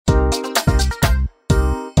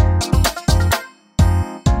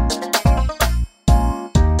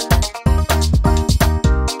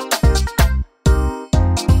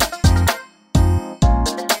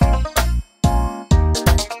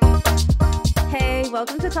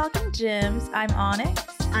welcome to Talking Gems. I'm Onyx.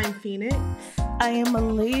 I'm Phoenix. I am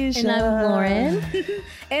Malaysia. And I'm Lauren.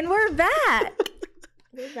 And we're back.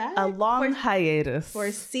 We're back. A long hiatus.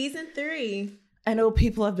 For season 3. I know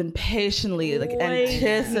people have been patiently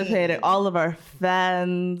anticipating, all of our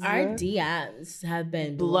fans. Our DMs have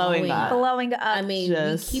been Blowing up. Blowing up. I mean,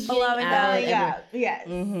 Just we keep blowing getting up. out. Yes.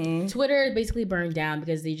 Mm-hmm. Twitter basically burned down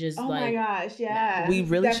because they just Oh my gosh, yeah. We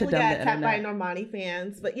really should Definitely have got done the attacked by Normani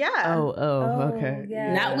fans, but yeah. Oh, okay.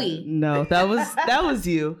 yeah. Not we. No, that was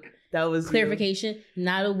you. That was Clarification,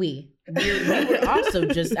 not a we. We were also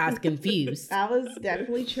just as confused. I was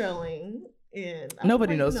definitely trolling. And I was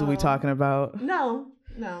Nobody like, knows who we're talking about. No,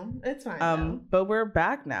 it's fine. though. But we're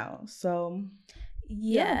back now. So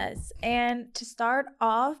Yes. And to start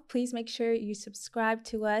off, please make sure you subscribe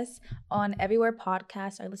to us on everywhere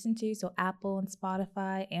podcasts are listened to. So Apple and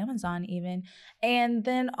Spotify, Amazon even. And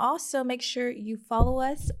then also make sure you follow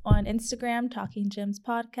us on Instagram, Talking Gems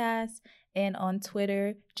Podcast, and on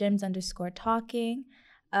Twitter, Gems_talking.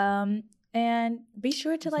 And be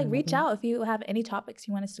sure to reach out if you have any topics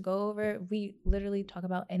you want us to go over. We literally talk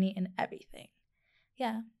about any and everything.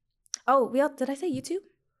 Yeah. Oh, did I say YouTube?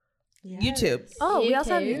 Yes. YouTube. Oh, we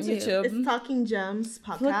also have YouTube. YouTube. It's Talking Gems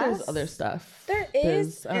podcast. I feel like there's other stuff. There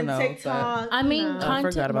is. I don't And know. TikTok. I mean, you know. I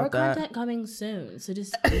forgot more about that. content coming soon. So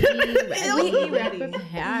just be ready. Be ready.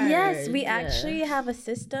 Prepared. Yes, we actually have a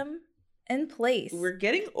system in place. We're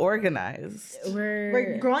getting organized.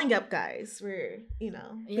 We're growing up, guys. We're, being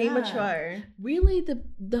Yeah. mature. really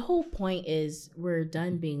the whole point is we're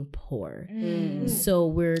done being poor. So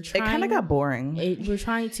we're trying. It kind of got boring. We're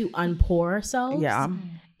trying to unpoor ourselves. Yeah.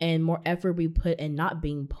 And more effort we put in not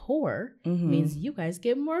being poor Mhm. means you guys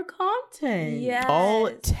get more content. Yes. All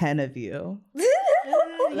 10 of you.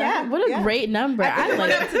 Yeah. What a great number. I think I it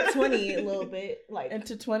went like up to 20 a little bit.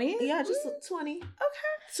 Into 20? Yeah, just 20. Okay.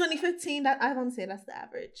 2015, I want to say that's the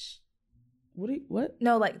average. What?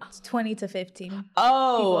 No, 20 to 15 people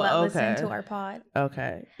Oh, that okay. listen to our pod.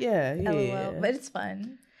 Okay. Yeah. LOL. But it's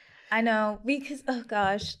fun. I know, because, oh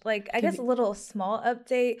gosh, I guess a little small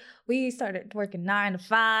update. We started working 9 to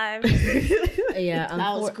 5. yeah.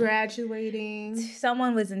 I was graduating.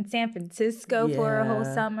 Someone was in San Francisco for a whole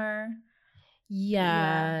Yeah. summer.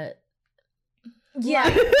 Yeah. Yeah,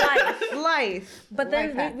 Life. But then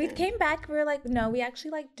Life we happened. came back. We were like, no, we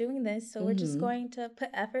actually like doing this. So we're just Mhm. going to put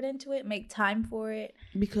effort into it, make time for it.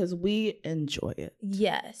 Because we enjoy it.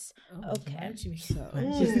 Yes. Oh, Okay. why did you be so?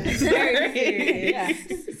 Very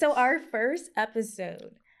serious. So our first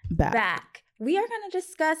episode, back. We are going to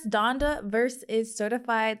discuss Donda versus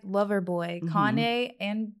Certified Lover Boy, Kanye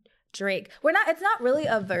and Drake. It's not really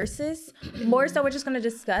a versus. More so we're just going to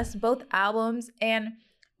discuss both albums, and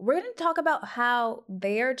we're going to talk about how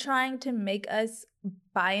they are trying to make us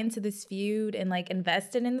buy into this feud and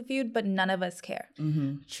invested in the feud, but none of us care.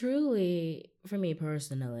 Mm-hmm. Truly, for me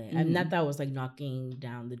personally, I'm not that I was knocking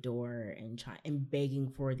down the door and begging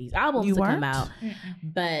for these albums You to come weren't? out.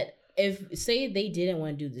 But if say they didn't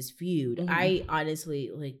want to do this feud, I honestly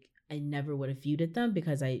I never would have feuded them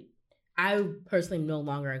because I personally am no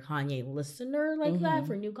longer a Kanye listener that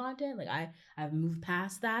for new content. I've moved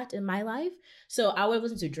past that in my life. So I would have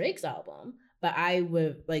listened to Drake's album, but I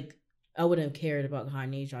would I wouldn't have cared about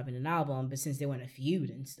Kanye dropping an album. But since they want to feud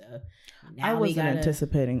and stuff, now I wasn't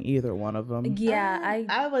anticipating either one of them. Yeah,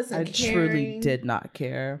 I wasn't I caring, truly did not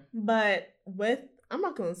care. But I'm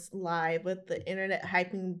not going to lie, with the internet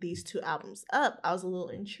hyping these two albums up, I was a little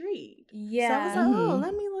intrigued. Yeah. So I was like, oh,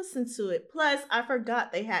 let me listen to it. Plus, I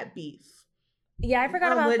forgot they had beef. Yeah, I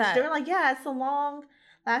forgot about that. They were like, yeah, it's a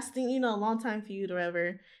long-lasting, long-time feud or whatever.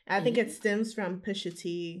 And I think it stems from Pusha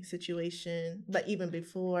T situation. But even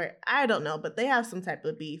before, I don't know, but they have some type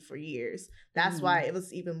of beef for years. That's why it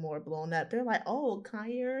was even more blown up. They're like, oh,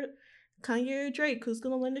 Kanye or Drake, who's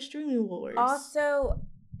going to win the streaming wars? Also,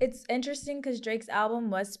 it's interesting because Drake's album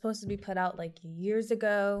was supposed to be put out years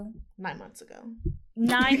ago. 9 months ago.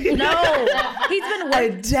 9? No, he's been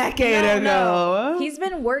A decade ago. No. He's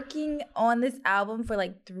been working on this album for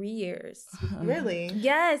 3 years. Really?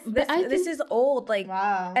 Yes, this is old.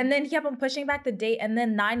 Wow. And then he kept on pushing back the date, and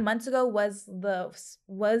then 9 months ago was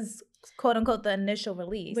quote unquote the initial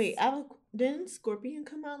release. Wait, didn't Scorpion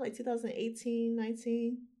come out 2018,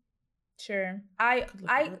 19? Sure.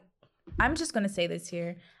 I'm just gonna say this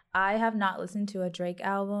here. I have not listened to a Drake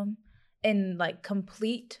album in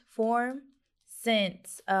complete form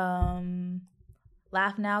since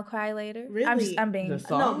Laugh Now, Cry Later. Really? I'm being The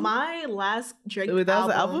song? No, my last Drake Wait, that was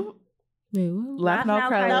the album? Laugh Now,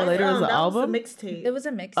 Cry Later was the album? That was the mixtape. It was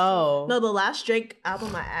a mix. Oh. No, the last Drake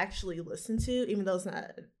album I actually listened to, even though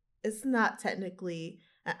it's not technically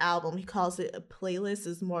an album. He calls it a playlist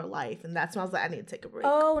is more life, and that's when I was like, I need to take a break.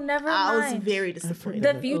 Oh, never I mind. was very disappointed.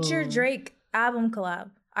 The Future Oh. Drake album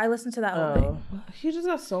collab. I listened to that whole thing. He just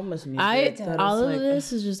got so much music. I that all it's of like-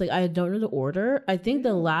 this is just like I don't know the order. I think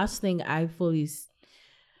the last thing I fully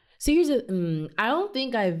see here's I don't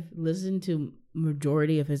think I've listened to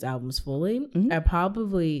majority of his albums fully. Mhm.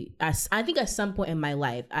 I think at some point in my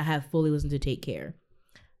life I have fully listened to Take Care.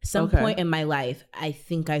 Some Okay. point in my life I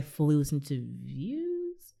think I fully listened to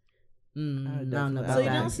Views. I don't know definitely- about So you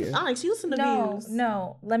that. don't listen, Onyx, you listen to No, Views.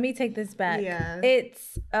 no. Let me take this back. Yeah.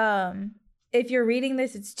 It's if you're reading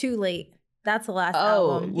this, it's too late. That's the last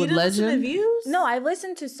Oh, album. You with didn't listen to Legend? Views? No, I've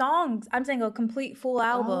listened to songs. I'm saying a complete full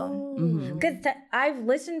album. Oh. Mhm. Because I've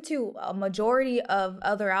listened to a majority of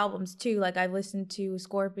other albums too. Like I've listened to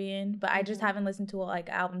Scorpion, but I just haven't listened to like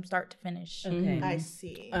album start to finish. Okay. I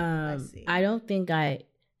see. I see. I don't think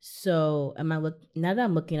so now that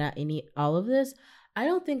I'm looking at all of this, I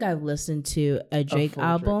don't think I've listened to a Drake full Drake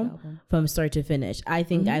album album. from start to finish. I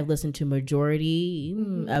think Mhm. I've listened to majority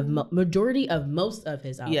of most of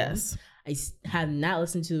his albums. Yes. Have not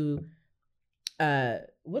listened to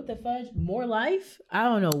what the fudge? More Life? I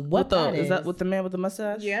don't know what that is that with the man with the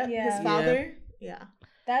mustache? Yeah, Yeah. his father. Yeah.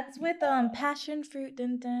 That's with Passion Fruit.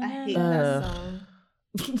 Dun, dun, I dun, hate dun. that song.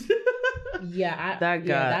 Yeah, That got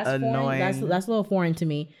that's foreign. annoying. That's a little foreign to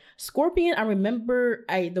me. Scorpion, I remember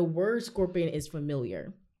the word Scorpion is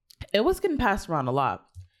familiar. It was getting passed around a lot.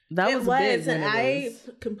 That It was big and when it I was.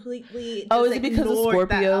 completely. Oh, just is it because of ignored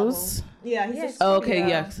that Scorpios? album. Yeah, he's Yes. a Oh, okay, Scorpio.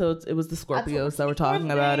 yeah. So it was the Scorpios that were talking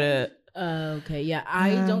birthday. about it. Okay, yeah.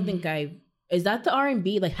 I don't think is that the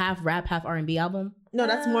R&B, like half rap, half R&B album? No,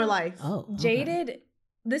 that's More Life. Oh, okay. Jaded.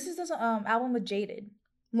 This is the album with Jaded.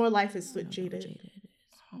 More Life is with Jaded.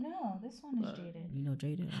 No, this one is Jaded. You know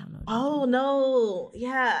Jaded? I don't know. Oh no,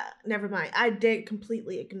 yeah. Never mind. I did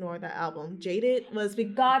completely ignore that album. Jaded was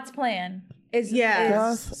big. God's Plan is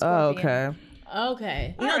Yeah. is Oh, Scorpion. okay.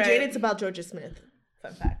 Okay. You know, Alright. Jaded's about Georgia Smith.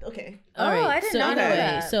 Fun fact. Okay. Oh, All right. I didn't so know anyway,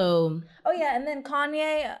 that. so Oh yeah, and then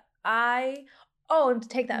Kanye, and to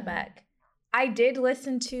take that back, I did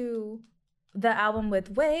listen to the album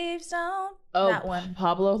with Waves Down. That one.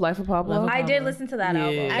 Pablo, Life of Pablo. Life of I did Pablo. listen to that Yeah.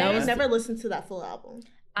 album. That I was- never listened to that full album.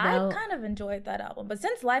 I That- kind of enjoyed that album, but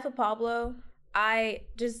since Life of Pablo, I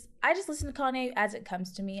just listen to Kanye as it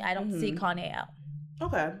comes to me. I don't seek Kanye out.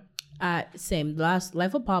 Okay. same. Last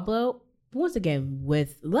Life of Pablo. Once again,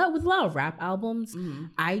 with a lot of rap albums,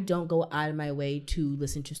 I don't go out of my way to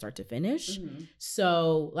listen to start to finish.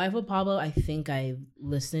 So Life of Pablo, I think I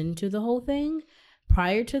listened to the whole thing.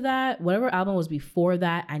 Prior to that, whatever album was before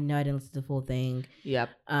that, I know I didn't listen to the full thing. Yep.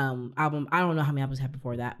 Album, I don't know how many albums I had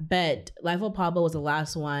before that, but Life of Pablo was the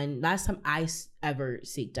last one. Last time I ever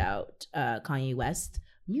seeked out Kanye West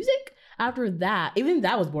music. After that, even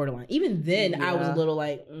that was borderline. Even then, I was a Yeah. little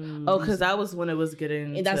like, Oh, because that was when it was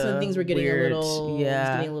getting. and that's when things were getting weird. a little,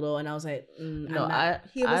 Yeah. getting a little, and I was like, No, I'm not-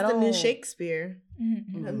 He was the new Shakespeare,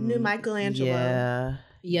 Mhm. the new Michelangelo.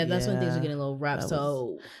 Yeah. that's when things were Yeah. getting a little rough. That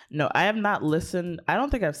So No, I have not listened. I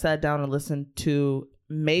don't think I've sat down and listened to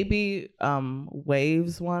maybe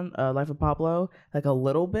Waves one, Life of Pablo, like a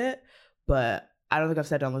little bit, but I don't think I've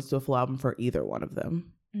sat down and listened to a full album for either one of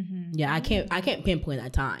them. Mhm. yeah, I can't pinpoint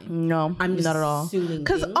that time. No, I'm just not at all. assuming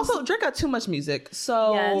Because things. also Drake got too much music.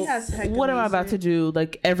 So Yes. He has heck of what am I about to music. do?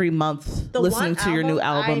 Like every month, The listening one to your new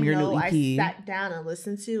album, I your new know EP. I sat down and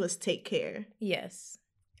listened to was Take Care, Yes.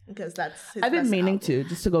 because that's his I've been best meaning album. to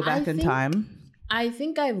just to go back in think- time. I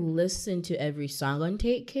think I've listened to every song on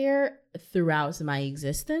Take Care throughout my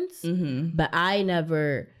existence, Mm-hmm. but I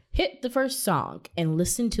never hit the first song and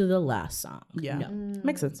listened to the last song. Yeah. No.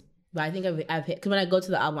 Makes sense. But I think I've hit, because when I go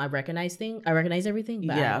to the album, I recognize everything,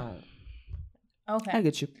 but Yeah. I don't. Okay. I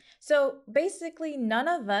get you. So basically, none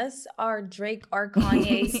of us are Drake or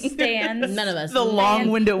Kanye stands. None of us. The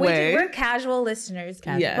long-winded way. We're casual listeners.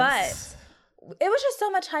 Yes. But it was just so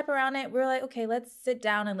much hype around it. We were like, okay, let's sit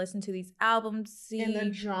down and listen to these albums. See. And the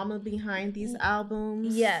drama behind these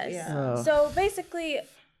albums. Yes. Yeah. Oh. So basically,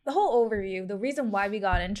 the whole overview, the reason why we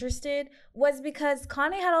got interested was because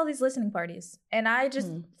Kanye had all these listening parties. And I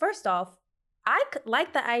just, first off, I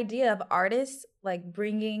like the idea of artists like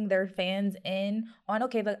bringing their fans in on,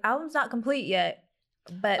 okay, the album's not complete yet,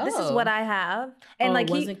 but this is Oh. what I have. And Oh, like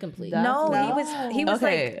it wasn't complete. no, That's- he was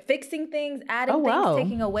Okay. like fixing things, adding Oh, wow. things,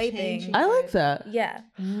 taking away Changing. things. I like that. Yeah.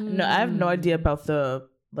 No, I have no idea about the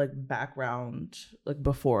like background like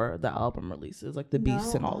before the album releases, like the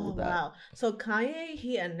beats and all of that. Wow. So Kanye,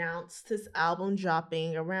 he announced his album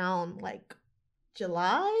dropping around like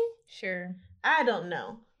July. Sure. I don't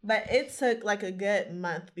know, but it took like a good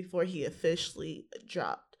month before he officially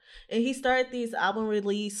dropped. And he started these album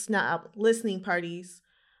release, not album, listening parties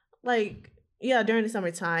like, yeah, during the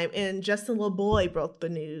summertime, and Justin LeBoy broke the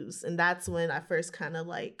news, and that's when I first kind of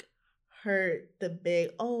like heard the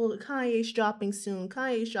big, oh, Kanye's dropping soon,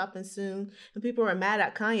 and people were mad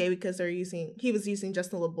at Kanye because he was using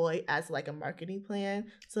Justin LeBoy as like a marketing plan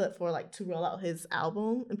to roll out his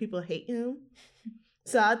album, and people hate him.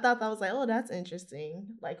 So I thought that was like, oh, that's interesting.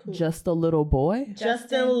 Like, who? Just a little boy?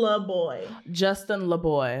 Justin LeBoy. Justin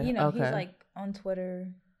LeBoy. You know, okay. he's like on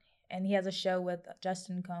Twitter, and he has a show with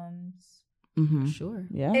Justin Combs. Mm-hmm. Sure.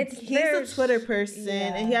 Yeah. He's a Twitter person,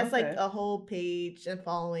 and he has okay. like a whole page and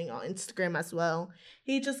following on Instagram as well.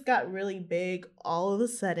 He just got really big all of a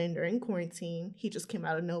sudden during quarantine. He just came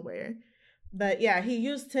out of nowhere. But yeah, he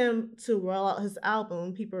used him to roll out his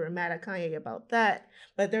album. People were mad at Kanye about that.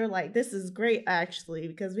 But they're like, this is great, actually,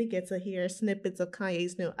 because we get to hear snippets of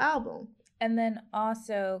Kanye's new album. And then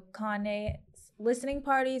also Kanye's listening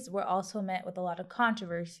parties were also met with a lot of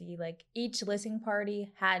controversy. Like each listening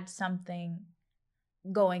party had something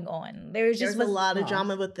going on. There's a lot of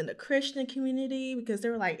drama within the Christian community because they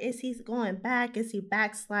were like, is he going back? Is he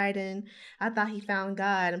backsliding? I thought he found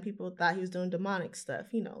God, and people thought he was doing demonic stuff,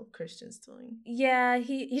 you know, Christians doing. Yeah,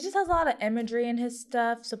 he just has a lot of imagery in his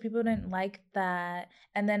stuff, so people didn't like that.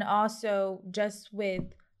 And then also just with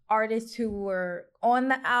artists who were on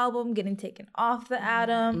the album getting taken off the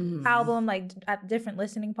album, like at different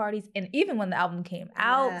listening parties, and even when the album came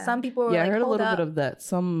out, some people were I like, heard a hold little up. bit of that.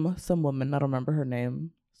 Some woman, I don't remember her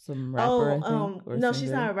name. Some rapper, I think. Or no, singer.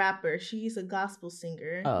 she's not a rapper. She's a gospel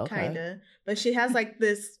singer, okay. kinda. But she has like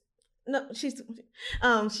this. No, she's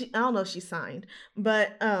I don't know if she's signed,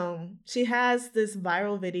 but she has this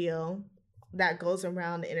viral video that goes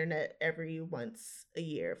around the internet every once a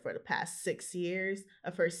year for the past 6 years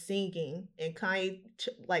of her singing, and Kanye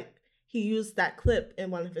he used that clip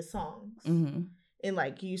in one of his songs, and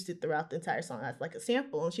like used it throughout the entire song as like a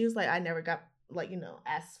sample. And she was like, I never got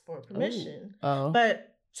asked for permission.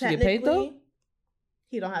 But she get paid though?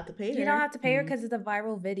 He don't have to pay her. You don't have to pay her because it's a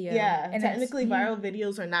viral video. Yeah, and technically viral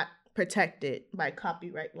videos are not protected by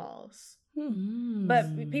copyright laws.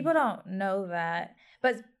 But people don't know that.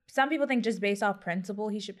 But some people think just based off principle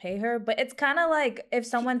he should pay her. But it's kind of like if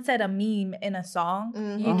someone said a meme in a song,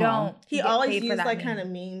 you don't. He get always paid used for like meme. kind of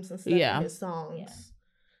memes and stuff in his songs. Yeah.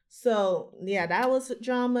 So yeah, that was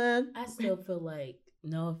drama. I still feel like,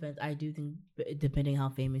 no offense, I do think depending how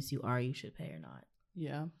famous you are, you should pay or not.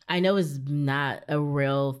 Yeah. I know it's not a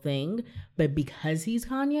real thing, but because he's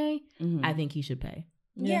Kanye, I think he should pay.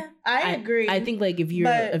 Yeah, I agree. I think like if you're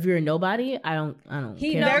a nobody, I don't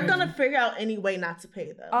care. They're gonna figure out any way not to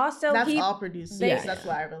pay though. Also, that's all producers. That's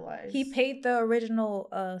what I realized. He paid the original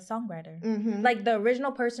songwriter, like the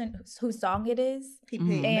original person whose song it is. He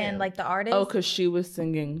paid and like the artist. Oh, because she was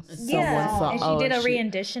singing someone's song. And she did a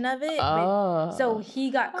rendition of it. So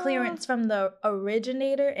he got clearance from the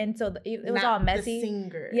originator, and so it was all messy. The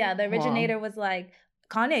singer. Yeah, the originator was like,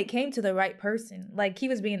 Kanye came to the right person. Like, he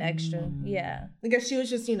was being extra. Yeah. Because she was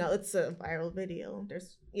just, it's a viral video.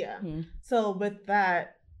 So with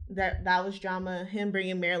that was drama. Him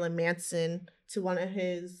bringing Marilyn Manson to one of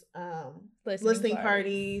his listening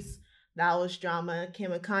parties. That was drama.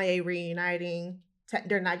 Kim and Kanye reuniting.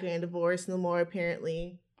 They're not getting divorced no more,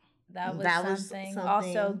 apparently. That was something.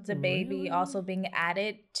 Also, DaBaby also being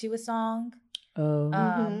added to a song.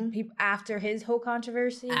 After his whole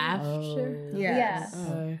controversy. Yeah.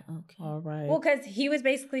 Okay. All right. Well, because he was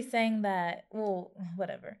basically saying that,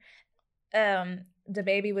 whatever.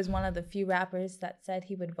 DaBaby was one of the few rappers that said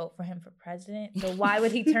he would vote for him for president. So why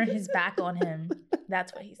would he turn his back on him?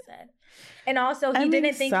 That's what he said. And also, he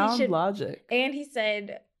didn't think he should. Logic. And he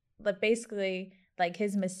said, like, basically, like,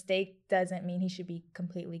 his mistake doesn't mean he should be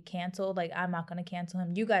completely canceled. Like, I'm not going to cancel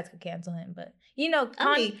him. You guys could cancel him. But,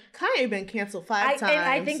 Kanye been canceled 5 times. And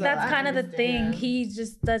I think that's kind of the thing. He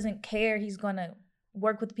just doesn't care. He's going to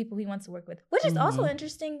work with the people he wants to work with. Which is also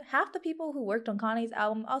interesting. Half the people who worked on Kanye's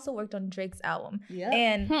album also worked on Drake's album. Yeah.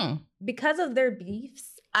 And because of their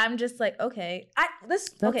beefs, I'm just like, okay. I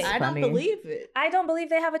don't believe it. I don't believe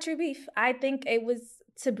they have a true beef. I think it was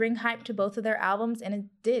to bring hype to both of their albums, and it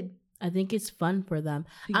did. I think it's fun for them.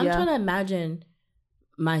 I'm trying to imagine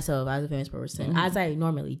myself as a famous person, as I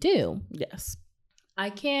normally do. Yes. I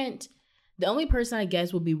can't. The only person I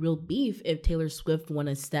guess would be real beef if Taylor Swift want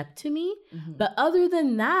to step to me. But other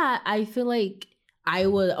than that, I feel like I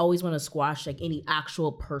would always want to squash like any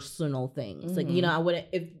actual personal things. Like, I wouldn't,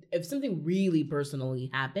 if something really personally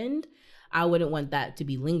happened, I wouldn't want that to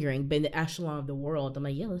be lingering. But in the echelon of the world, I'm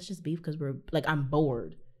like, yeah, let's just beef because I'm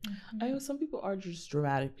bored. I know some people are just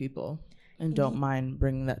dramatic people and don't mind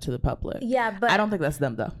bringing that to the public. Yeah, but I don't think that's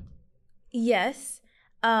them though. Yes.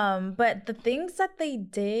 But the things that they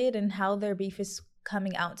did and how their beef is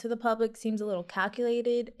coming out to the public seems a little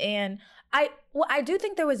calculated. And I do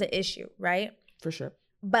think there was an issue, right? For sure.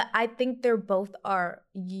 But I think they're both are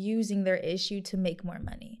using their issue to make more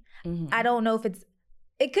money. Mm-hmm. I don't know if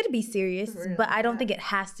it could be serious, For real, but I don't yeah. think it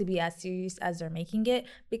has to be as serious as they're making it,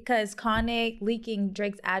 because Kanye leaking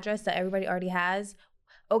Drake's address that everybody already has.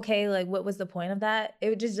 Okay, like what was the point of that?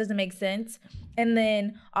 It just doesn't make sense. And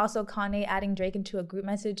then also Kanye adding Drake into a group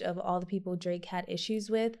message of all the people Drake had issues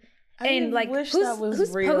with. And like wish who's that was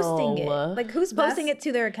posting real. it? Like who's posting it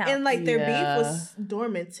to their account? And like their Yeah. beef was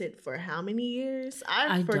dormanted for how many years? I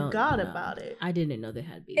don't forgot know. about it. I didn't know they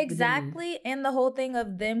had beef. but then- Exactly. And the whole thing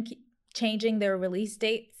of them changing their release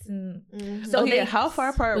dates. And Mhm. so Okay, they, how far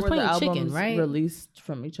apart was were the playing albums Chicken, right? released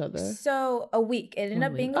from each other? So a week. It ended 1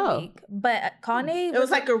 up being week. a Oh. week. But Kanye It was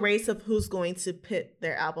like a race of who's going to put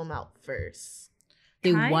their album out first.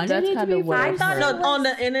 They Kind- wanted That's it to kinda be what I I've thought heard. it No, on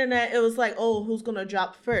was- the internet, it was like, oh, who's gonna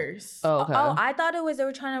drop first? Oh, okay. Oh, I thought it was they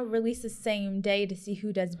were trying to release the same day to see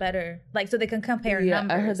who does better, like so they can compare yeah,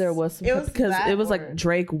 numbers. I heard there was some It was because that it was or- like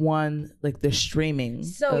Drake won like the streaming.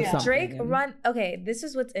 So of Yeah. something. Drake run. Okay, this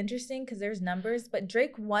is what's interesting because there's numbers, but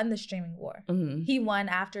Drake won the streaming war. Mhm. He won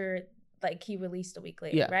after like he released a week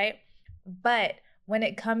later, Yeah. right? But when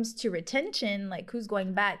it comes to retention, like who's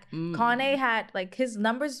going back, Mm. Kanye had like his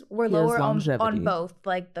numbers were He has lower on longevity. both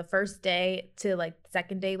like the first day to like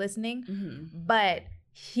second day listening, Mhm. but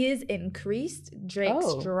his increased, Drake's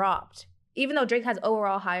Oh. dropped. Even though Drake has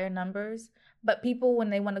overall higher numbers, but people when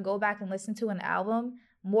they want to go back and listen to an album,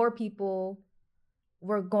 more people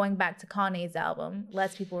were going back to Kanye's album,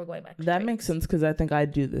 less people were going back to That Drake's. makes sense because I think I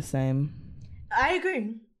do the same. I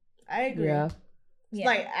agree. Yeah, Yeah.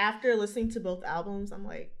 Like after listening to both albums, I'm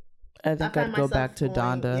like, I think find I'd go myself back to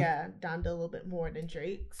going, Donda. Yeah, Donda a little bit more than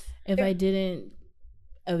Drake's. If I didn't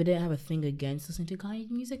have a thing against listening to Kanye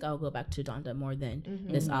music, I'll go back to Donda more than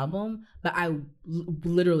Mhm. this album. But I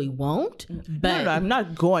literally won't. But No, I'm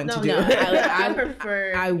not going to do no, it. I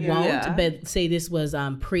prefer. I won't. Yeah. But say this was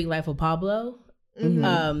pre Life of Pablo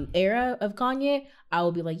Mhm. era of Kanye, I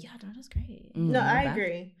will be like, yeah, Donda's great. Mm. No, Mhm. I Back.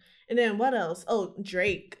 agree. And then what else? Oh,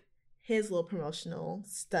 Drake, his little promotional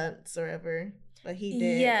stunts or whatever that he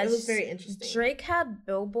did. Yes, It was very interesting. Drake had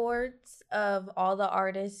billboards of all the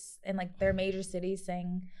artists in like their major cities saying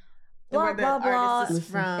And blah where the blah blah. artist is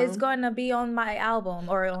Listen. from. It's going to be on my album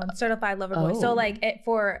or on Certified Lover Boy. So Oh. like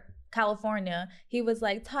for California, he was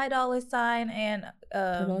like Ty Dolla $ign and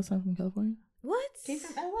from California. what? He's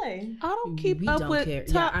from LA. I don't keep We up don't with care.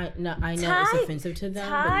 Ty- Yeah, I know Ty- it's offensive to them,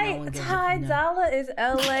 but no one gives a Ty no. Dolla is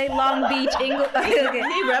LA, Long Beach, England.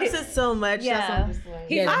 He reps it so much. Yeah. That's what I'm just like.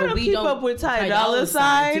 He- I but don't we keep don't up with Ty Ty Dolla to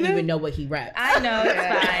 $ign. even know what he raps. I know it's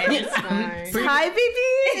Yeah. fine. It's fine. Ty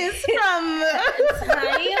BB is from. Ty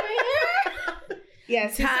over here?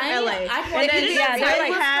 Yes, he's Ty? from LA. I And then didn't know Ty Ty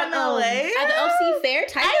was had, from LA. At the LC Fair,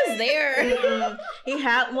 Ty was there. He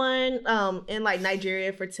had one in like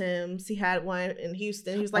Nigeria for Tim's. He had one in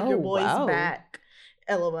Houston. He was like, Oh, your boy's wow. back.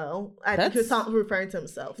 LOL. I think he was referring to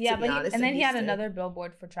himself. Yeah, to be but honest, and in then he had Houston. another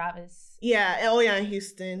billboard for Travis. Yeah. Oh yeah, in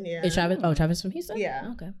Houston. Yeah. Is Travis? Oh, Travis from Houston. Yeah.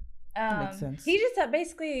 Okay. Makes sense. He just had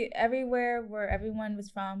basically everywhere where everyone was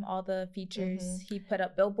from, all the features, Mhm. he put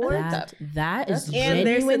up billboards. That is And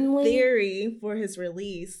there's a genuinely. theory for his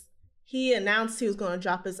release. He announced he was going to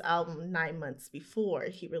drop his album 9 months before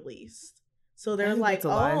he released. So they're I think like, that's a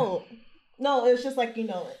lie. oh, no, it's just like,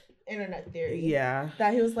 internet theory. Yeah.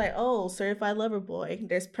 That he was like, oh, Certified Lover Boy,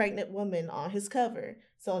 there's pregnant woman on his cover.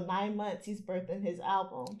 So 9 months he's birthing his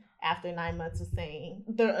album after 9 months of saying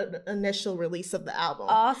the initial release of the album.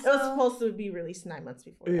 Also- it was supposed to be released 9 months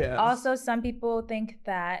before. that. Yeah. Also, some people think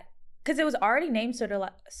that because it was already named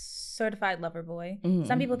Certified Lover Boy, Mhm.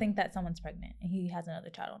 some people think that someone's pregnant and he has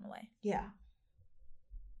another child on the way. Yeah.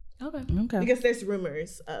 Okay. Okay. Because there's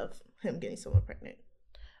rumors of him getting someone pregnant.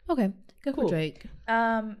 Okay. Good Cool. for Drake.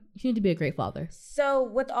 Um, You need to be a great father. So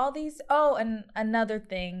with all these, and another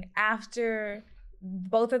thing, after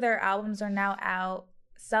both of their albums are now out,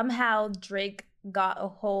 somehow Drake got a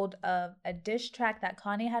hold of a diss track that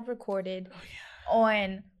Kanye had recorded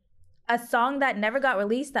on a song that never got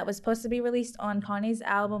released that was supposed to be released on Kanye's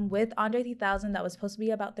album with Andre 3000 that was supposed to be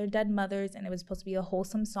about their dead mothers and it was supposed to be a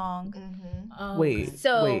wholesome song. Mm-hmm. Wait.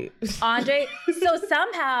 So wait. Andre, so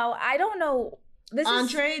somehow, I don't know. This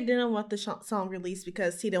Andre didn't want the song released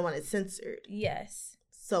because he didn't want it censored. Yes.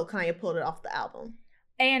 So Kanye pulled it off the album.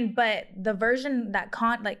 But the version that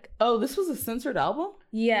Oh, this was a censored album?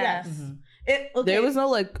 yeah. Yes. It, okay. There was no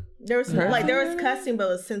like There was Cursing? there was cussing, but it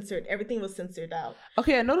was censored. Everything was censored out.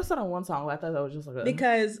 Okay, I noticed that on one song. But I thought that was just like a...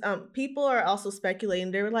 Because people are also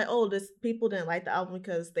speculating. They were like, "Oh, this people didn't like the album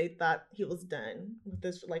because they thought he was done with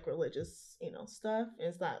this like religious, stuff. And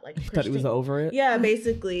it's not like thought he was over it. Yeah,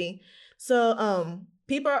 basically. So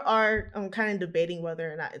people are kind of debating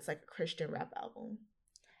whether or not it's like a Christian rap album.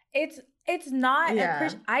 It's not Yeah. a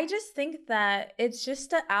Christian. I just think that it's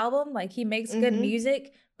just an album. Like, he makes good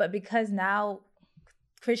music, but because now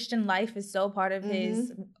Christian life is so part of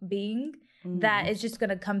his being that it's just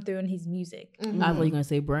gonna come through in his music. I thought you were gonna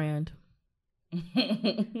say brand.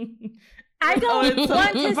 I don't it's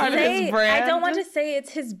want to part of his say brand? I don't want to say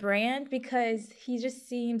it's his brand because he just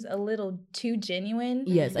seems a little too genuine.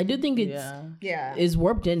 Yes, I do think it's Yeah. is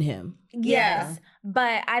warped in him. Yes,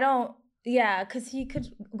 but I don't. Yeah, because he could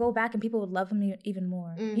go back and people would love him even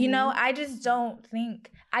more. I just don't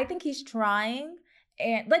think. I think he's trying,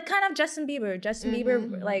 and like kind of Justin Bieber. Justin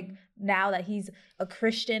Bieber, like now that he's a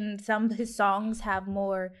Christian, some of his songs have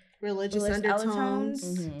more religious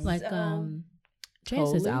undertones. Like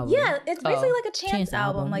Chance's Holy? album. Yeah, it's basically like a Chance Chance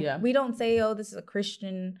album. album, Like yeah. we don't say, "Oh, this is a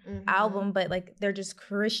Christian album," but like they're just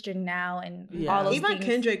Christian now, and all those Even things.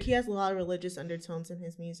 Kendrick, he has a lot of religious undertones in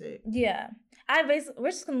his music. Yeah,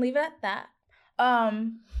 we're just gonna leave it at that.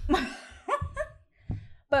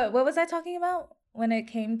 But what was I talking about when it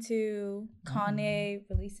came to Kanye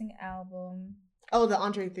releasing an album? Oh, the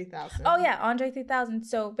Andre 3000. Oh yeah, Andre 3000.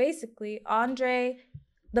 So basically,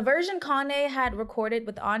 the version Kanye had recorded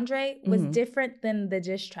with Andre was different than the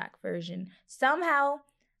diss track version. Somehow,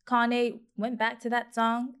 Kanye went back to that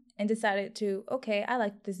song and decided to, okay, I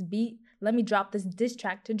like this beat. Let me drop this diss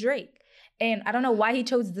track to Drake. And I don't know why he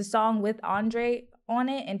chose the song with Andre on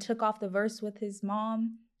it and took off the verse with his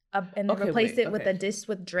mom and then replaced it with a diss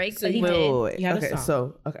with Drake. So but he wait, did. Wait. He had a Okay, song.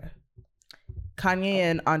 so Kanye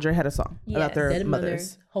and Andre had a song about their Dead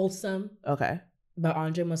mothers. Mother, Wholesome. Okay. But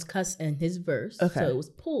Andre must cuss in his verse, Okay. so it was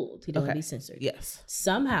pulled. He didn't Okay. be censored. Yes.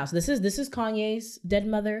 Somehow, so this is Kanye's Dead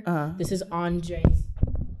Mother. Uh-huh. This is Andre's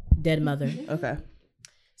Dead Mother. Okay.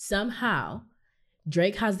 Somehow,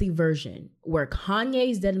 Drake has the version where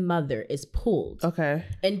Kanye's Dead Mother is pulled. Okay.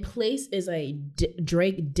 In place is a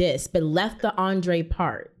Drake diss, but left the Andre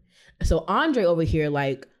part. So Andre over here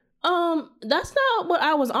like, that's not what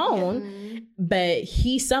I was on. But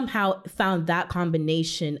he somehow found that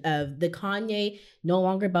combination of the Kanye no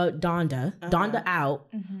longer about Donda, Donda out,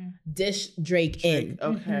 dish Drake in.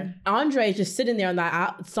 Okay. Andre is just sitting there on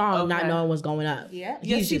that song, not Okay. knowing what's going up. Yeah.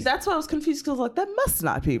 Yeah, He's see, just- that's why I was confused because like that must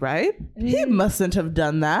not be right. He mustn't have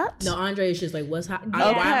done that. No, Andre is just like, what's happening?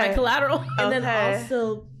 Yeah. Why am I collateral? And then Okay.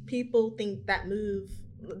 also people think that move,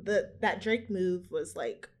 that Drake move was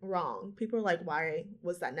like wrong. People are like, why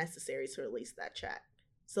was that necessary to release that track?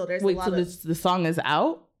 So there's Wait, a lot so of the song is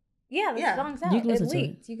out? Yeah, the Yeah. song's out. You can It listen to it.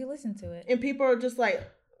 leaked. You can listen to it. and people are just like,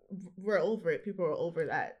 we're over it. People are over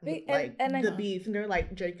that, like and the beef, and they're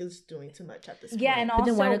like, Drake is doing too much at this point. Yeah, and But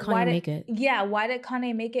also then why did Kanye make it? Yeah, why did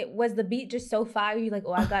Kanye make it? Was the beat just so fire? You like,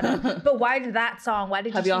 oh, I gotta. But why did that song? Why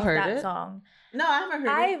did Have you y'all choose heard that it? song? No, I haven't heard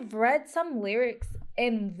it. I've read some lyrics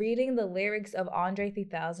and reading the lyrics of Andre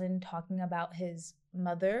 3000 talking about his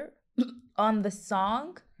mother on the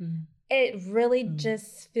song. It really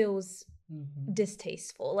just feels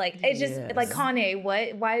distasteful. Like it just Yes. like Kanye.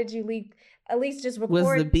 What? Why did you leak? At least just record.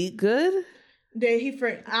 Was the beat good? Did he I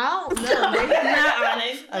don't know. Did he not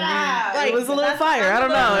honest? I mean, it was a little fire. I don't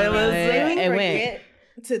know. It was. Did he It went. forget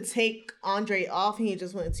to take Andre off and he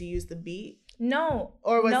just wanted to use the beat? No,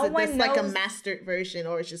 Or was no it one this like a knows. mastered version,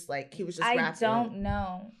 or it's just like he was just I rapping? don't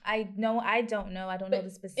know. I don't know. I don't know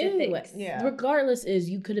the specifics. Anyway, Yeah. regardless, is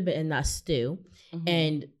you could have been in that stew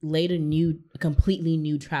and laid a completely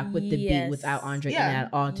new track with the beat Yes. without Andre Yeah. in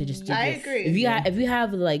at all to just. I give it- agree. If you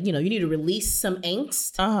have like you need to release some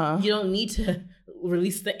angst, you don't need to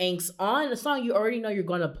release the angst on a song you already know you're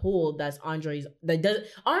gonna pull. That's Andre's.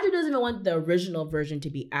 Andre doesn't even want the original version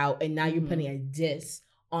to be out, and now you're putting a diss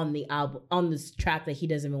on the album on this track that he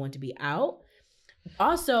doesn't even want to be out.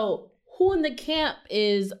 Also, who in the camp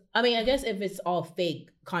is? I mean, I guess if it's all fake,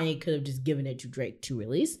 Kanye could have just given it to Drake to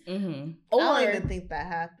release. I don't Or even think that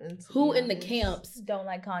happened. to who be in the honest. camps Don't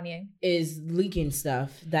like Kanye. is leaking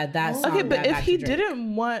stuff that song Okay, but got if back he to Drake.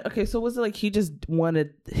 didn't want, okay, so was it like he just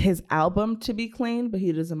wanted his album to be clean, but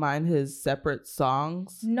he doesn't mind his separate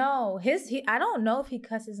songs? No, I don't know if he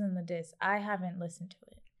cusses in the disc. I haven't listened to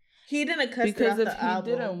it. He didn't cuss Because throughout if the he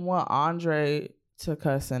album. didn't want Andre to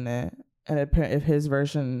cuss in it, and if his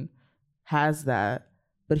version has that,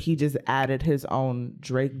 but he just added his own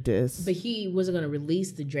Drake diss. But he wasn't gonna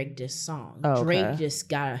release the Drake diss song. Oh, okay. Drake just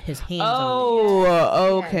got his hands on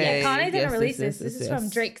Oh, okay. Yeah, Kanye didn't Yes, release yes, this. This yes, is yes. from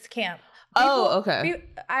Drake's camp. Okay.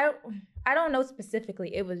 I don't know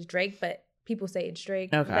specifically it was Drake, but people say it's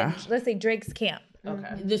Drake. Okay. But let's say Drake's Camp.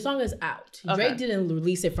 Okay. The song is out. Okay. Drake didn't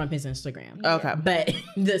release it from his Instagram. Okay. But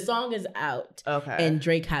the song is out. Okay. And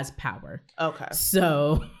Drake has power. Okay.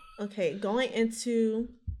 So. Okay, going into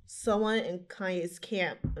someone in Kanye's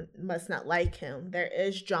camp must not like him. There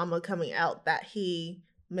is drama coming out that he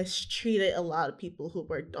mistreated a lot of people who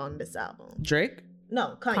worked on this album. Drake?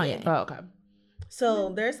 No, Kanye. Oh, okay.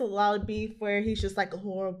 So there's a lot of beef where he's just like a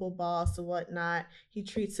horrible boss or whatnot. He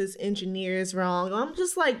treats his engineers wrong. I'm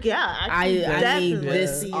just like, yeah, I definitely mean,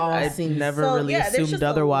 this see all that. I seems never So, really yeah, there's assumed just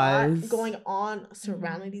otherwise. a lot going on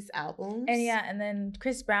surrounding these albums. And then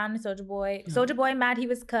Chris Brown and Soulja Boy. Soulja Boy mad he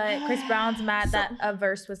was cut. Chris Brown's mad that a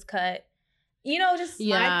verse was cut. You know, just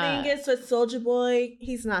my thing is with Soulja Boy,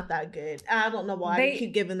 he's not that good. I don't know why they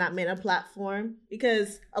keep giving that man a platform,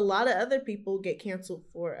 because a lot of other people get canceled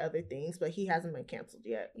for other things, but he hasn't been canceled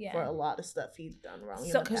yet for a lot of stuff he's done wrong.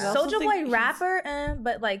 So Soulja Boy rapper,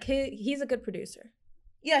 but like he's a good producer.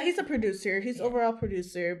 Yeah, he's a producer. He's overall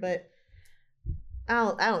producer, but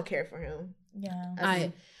I don't care for him.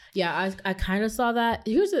 Yeah, I kind of saw that.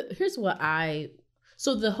 Here's what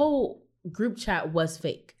so the whole group chat was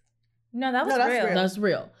fake. No, that's real. That's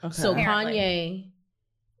real. Okay. So Apparently.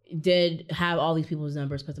 Kanye did have all these people's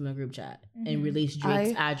numbers, put them in a group chat, and released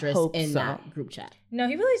Drake's address in that group chat. No,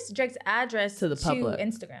 he released Drake's address to the public.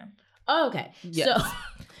 Instagram. Oh, okay. Yes. So,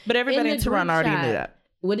 but everybody in Toronto already knew that.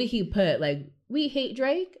 What did he put? Like, we hate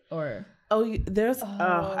Drake, or there's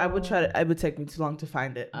I would take me too long to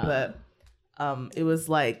find it, but it was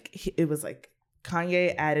like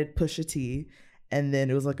Kanye added Pusha T, and then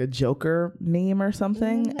it was like a Joker meme or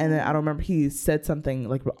something, and then I don't remember, he said something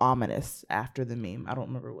like ominous after the meme. I don't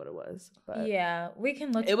remember what it was, but yeah, we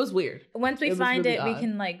can look. It was weird. Once we find really it, we odd.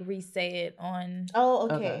 can like re-say it on. Oh,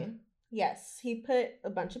 okay. Yes, he put a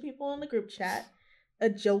bunch of people in the group chat, a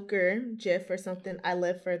Joker GIF or something. I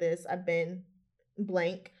live for this. I've been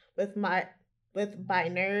blank with by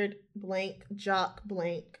nerd blank jock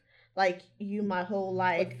blank. Like you, my whole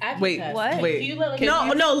life. Wait, what? Wait.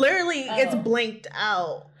 No, literally, it's blanked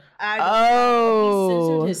out. He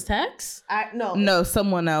censored his text. No,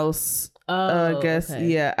 someone else. I guess. Okay.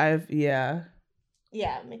 Yeah,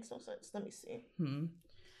 Yeah, it makes no sense. Let me see.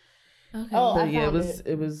 Okay. Oh, but yeah,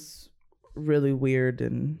 it was really weird,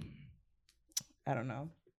 and I don't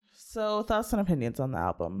know. So, thoughts and opinions on the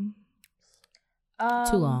album?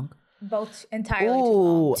 Too long. Both entirely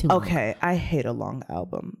too long. Okay, I hate a long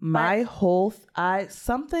album.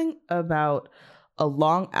 Something about a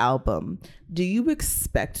long album. Do you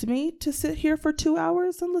expect me to sit here for 2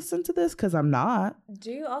 hours and listen to this? Because I'm not.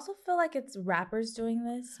 Do you also feel like it's rappers doing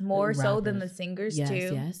this more so than the singers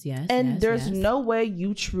too? Yes. And there's no way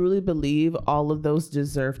you truly believe all of those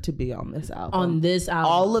deserve to be on this album. On this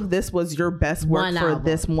album. All of this was your best work for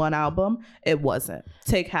this one album. It wasn't.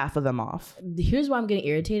 Take half of them off. Here's why I'm getting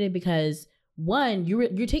irritated, because one,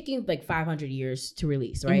 you're taking like 500 years to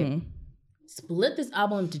release, right? Mm-hmm. Split this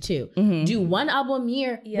album into two. Mm-hmm. Do one album a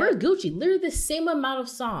year. Yep. We're Gucci. Literally the same amount of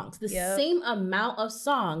songs. Same amount of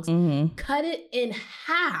songs. Mm-hmm. Cut it in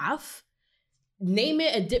half. Name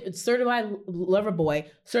it Certified Lover Boy.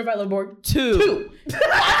 Certified Lover Boy 2.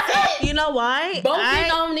 That's it. You know why? Both get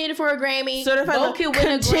nominated for a Grammy. Certified Both can win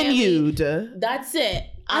continued. a Grammy. That's it.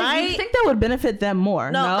 I think that would benefit them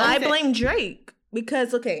more. No, I blame Drake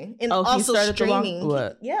because also streaming.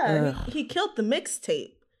 He killed the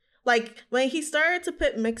mixtape. Like, when he started to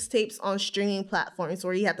put mixtapes on streaming platforms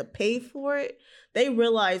where you had to pay for it, they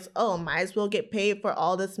realized, might as well get paid for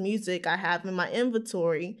all this music I have in my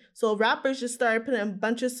inventory. So rappers just started putting a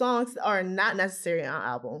bunch of songs that are not necessary on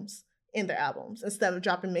albums, in their albums, instead of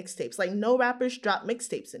dropping mixtapes. Like, no rappers drop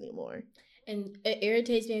mixtapes anymore. And it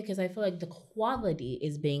irritates me because I feel like the quality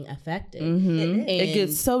is being affected. Mm-hmm. It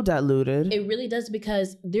gets so diluted. It really does,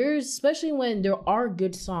 because especially when there are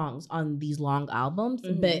good songs on these long albums,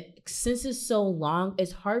 but since it's so long,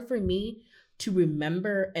 it's hard for me to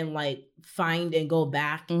remember and like find and go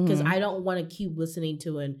back, because I don't want to keep listening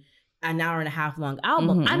to an hour and a half long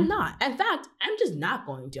album. I'm not. In fact, I'm just not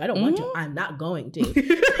going to. I don't want to. I'm not going to.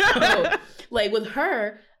 So, like with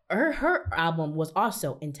her album was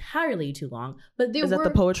also entirely too long, but Is that the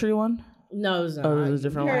poetry one? No, it was not. It was a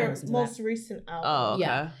different one. Her most recent album. Oh,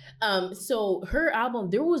 okay. Yeah. So her album,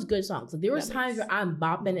 there was good songs. So there was times where I'm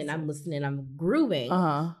bopping and I'm listening, I'm grooving.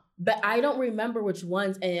 But I don't remember which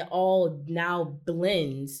ones, and it all now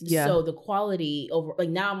blends. Yeah. So the quality over, like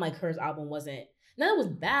now I'm like, her album wasn't. None of it was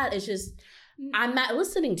bad. It's just I'm not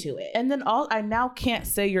listening to it. And then I now can't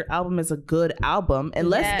say your album is a good album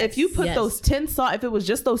unless if you put those 10 songs, if it was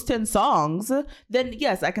just those 10 songs, then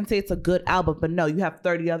yes, I can say it's a good album. But no, you have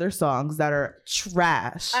 30 other songs that are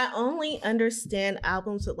trash. I only understand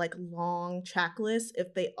albums with like long track lists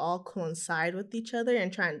if they all coincide with each other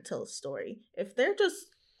and trying to tell a story. If they're just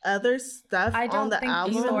other stuff I on don't the think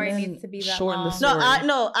album, the story needs to be that shorten the long. story.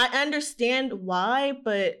 No, I understand why,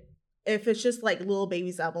 but if it's just like Lil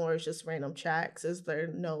Baby's album where it's just random tracks, is there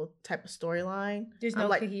no type of storyline? There's no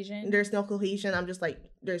cohesion. There's no cohesion. I'm just like,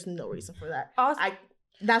 there's no reason for that. Also,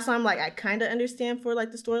 That's why I'm like, I kind of understand for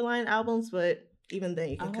like the storyline albums, but even then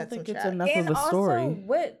you can cut some tracks. enough and of a story. also,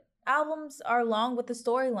 what albums are long with the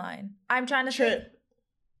storyline? I'm trying to think.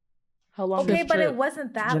 How long? Okay, is but Trip? it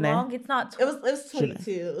wasn't that Janae? long. It's not. It was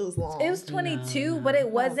 22. It was long. It was 22, No. but it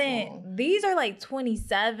That was wasn't. long. These are like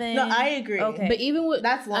 27. No, I agree. Okay. But even with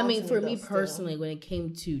That's long I mean, to for me, me though, personally, still. when it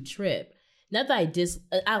came to Trip, not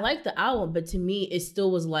that I like the album, but to me, it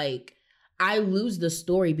still was like I lose the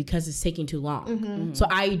story because it's taking too long. Mm-hmm. So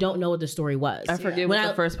I don't know what the story was. I forget When what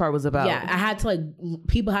the first part was about. Yeah, I had to like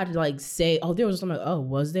people had to like say, oh, there was something. Like, oh,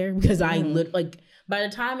 was there? Because I like by the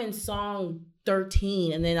time in song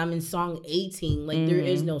 13 and then I'm in song 18, like there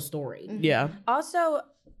is no story. Yeah. Also,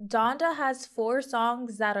 Donda has 4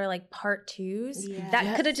 songs that are like part 2s. Yeah.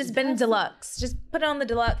 That could have just been deluxe. Just put it on the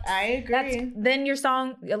deluxe. I agree. Then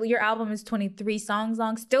your album is 23 songs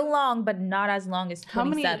long. Still long, but not as long as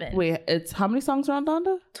 27. How many songs are on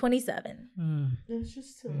Donda? 27. It's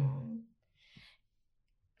just too long.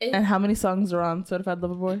 And how many songs are on Certified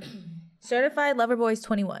Lover Boy? Certified Lover Boy is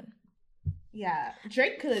 21. Yeah,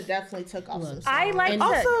 Drake could have definitely took off some songs. I like And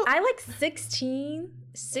I like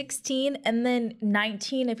 16, and then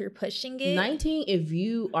 19 if you're pushing it. 19 if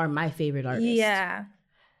you are my favorite artist. Yeah.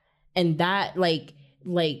 And that like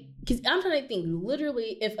because I'm trying to think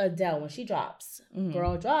literally if Adele when she drops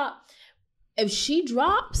girl drop, if she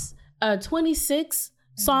drops a 26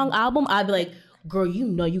 song album, I'd be like, girl, you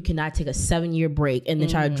know you cannot take a 7-year break and then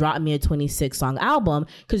try to drop me a 26 song album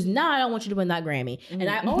because now I don't want you to win that Grammy. And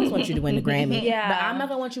I always want you to win the Grammy. Yeah. But I'm not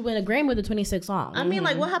gonna want you to win a Grammy with a 26 song. I mean,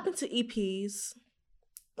 like, what happened to EPs?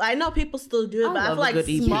 I know people still do it, but I feel love a like good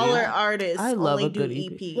EP. smaller artists I love only a do good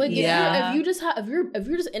EP. EP. Like Yeah. if you just have if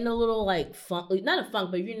you're just in a little like funk, like, not a funk,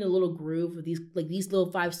 but if you're in a little groove with these little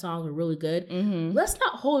 5 songs are really good. Let's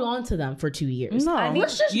not hold on to them for 2 years. No, I mean,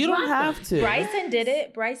 let's just you don't drop have them. to. Bryson did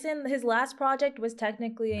it. Bryson, his last project was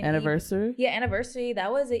technically an Anniversary. Yeah, Anniversary.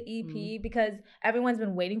 That was an EP because everyone's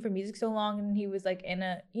been waiting for music so long, and he was like in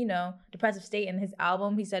a depressive state. And his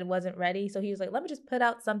album, he said, wasn't ready, so he was like, let me just put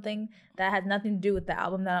out something that has nothing to do with the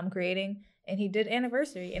album that I'm creating. And he did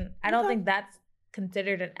Anniversary, and I don't think that's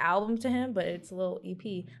considered an album to him, but it's a little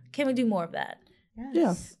EP. Can we do more of that?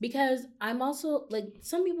 Yeah. Because I'm also like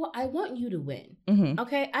some people. I want you to win.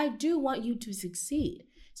 Okay, I do want you to succeed.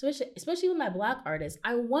 Especially with my Black artists,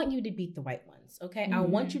 I want you to beat the white ones. Okay, I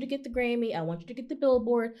want you to get the Grammy. I want you to get the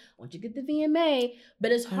Billboard. I want you to get the VMA.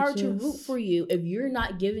 But it's hard to root for you if you're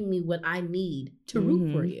not giving me what I need to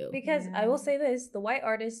root for you. Because I will say this, the white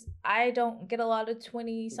artists, I don't get a lot of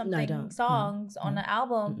 20-something songs on the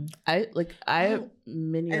album. I have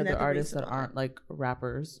many And other that's artists that reasonable. aren't like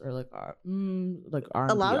rappers or like R&B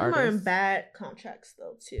A lot of them are in artists. bad contracts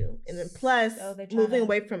though too, and then plus So they're trying moving to-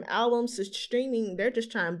 away from albums to streaming, they're just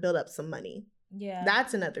trying to build up some money. Yeah.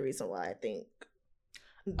 That's another reason why I think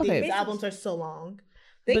Okay. these albums are so long.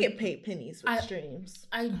 They But get paid pennies with I- streams.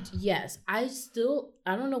 I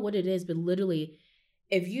don't know what it is, but literally,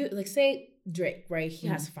 if you like say Drake, right? He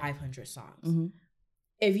has 500 songs.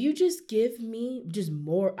 If you just give me just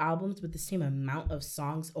more albums with the same amount of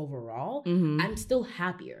songs overall, I'm still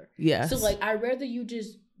happier. Yes. So like, I'd rather you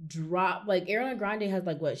just drop like Ariana Grande has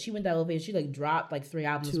like what she went that elevator. She like dropped like 3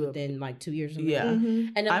 albums within like 2 years. Or something. Yeah.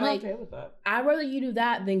 And I'm like, okay with that. I'd rather you do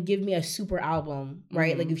that than give me a super album,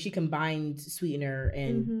 right? Like if she combined Sweetener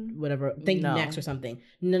and whatever, Thank You No. Next or something.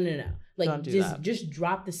 No. Like Don't do that. just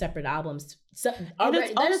drop the separate albums. So, And already,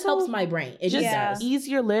 it's that just also helps my brain. It just Yeah. does.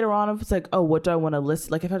 Easier later on if it's like, oh, what do I want to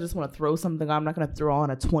list? Like if I just want to throw something on, I'm not going to throw on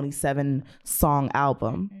a 27 song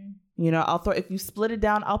album. You know, if you split it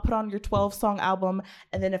down, I'll put on your 12 song album.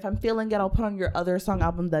 And then if I'm feeling it, I'll put on your other song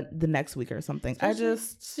album the next week or something.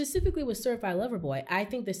 Specifically with Certified Lover Boy, I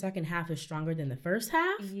think the second half is stronger than the first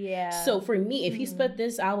half. Yeah. So for me, if he split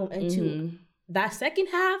this album into that second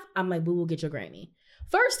half, I'm like, boo, will get your Grammy.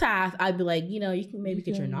 First half, I'd be like, you can maybe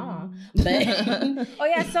get your nom. But Oh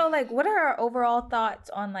yeah, so like what are our overall thoughts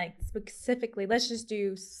on like specifically, let's just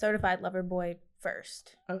do Certified Lover Boy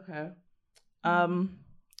first. Okay.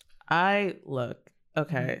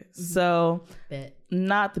 So Bet.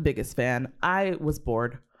 not the biggest fan. I was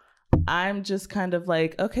bored. I'm just kind of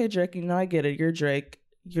like, okay, Drake, you know, I get it. You're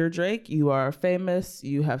Drake. You are famous.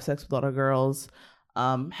 You have sex with a lot of girls.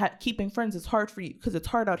 Keeping friends is hard for you because it's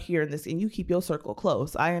hard out here in this, and you keep your circle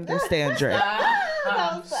close. I understand, Drake.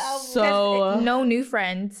 So No New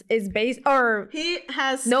Friends is based, or he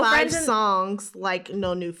has No 5 Friends in- songs like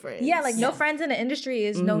No New Friends. yeah, like No Friends in the industry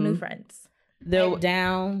is No New Friends. they're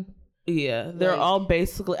Down. they're all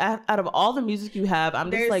basically out of all the music you have.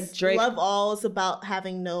 I'm just like Drake. Love All is about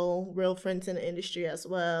having no real friends in the industry as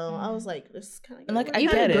well. I was like, this is kind of And, like, I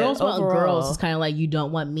Even get it, girls want overall. girls. It's kind of like you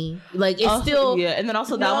don't want me. Like it's Also, still and then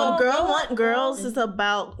also that No, one. Girl Want Girls is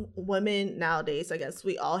about women nowadays. I guess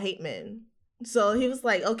we all hate men. So he was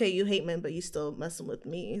like, okay, you hate men, but you still messing with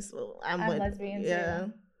me. So I'm with, lesbian yeah.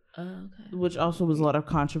 too. okay. Which also was a lot of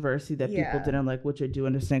controversy that people Yeah. didn't like, which I do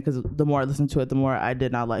understand because the more I listened to it, the more I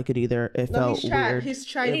did not like it either. It felt he's weird. He's He's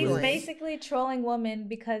trifling. basically trolling women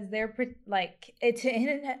because they're like, it's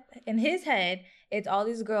in his head. It's all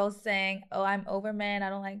these girls saying, "Oh, I'm over men. I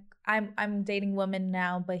don't like. I'm dating women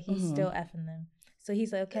now," but he's Mhm. still effing them. So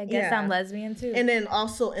he's like, "Okay, I guess Yeah. I'm lesbian too." And then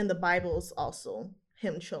also in the Bible is also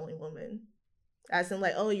him trolling women. As in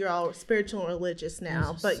like, oh, you're all spiritual and religious now,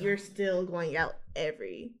 This is but so- you're still going out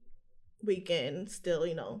every weekend, still,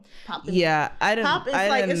 popping. Yeah, I didn't. Pop is I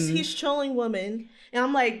like, didn't, he's trolling women. And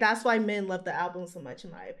I'm like, that's why men love the album so much,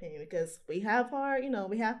 in my opinion, because we have our,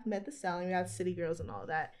 we have Met the Stallion, we have City Girls and all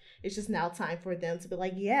that. It's just now time for them to be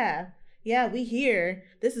like, yeah, we here.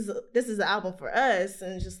 This is the album for us.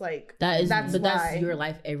 And it's just like, That's why. your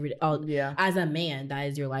life every day. Oh, Yeah. as a man, that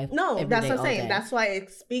is your life. No, every that's day, what I'm all saying. day. That's why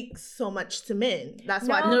it speaks so much to men. That's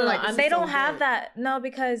why No, people are no, like, this they is so don't have good. that. No,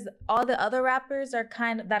 because all the other rappers are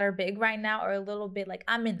that are big right now are a little bit like,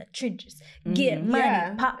 I'm in the trenches, get money,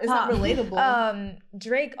 Yeah, pop, it's pop. not relatable.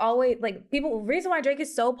 Drake always reason why Drake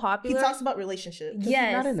is so He popular. talks about relationships. he's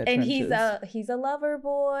not in Yes, the and trenches. he's a lover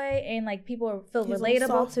boy, and like people feel He's a relatable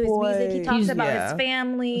soft to his music. He boy. talks He's- about yeah. his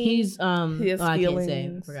family. He's He has I can't say. I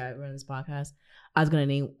feelings. forgot we're on this podcast. I was gonna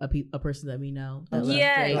name a person that we know. That loves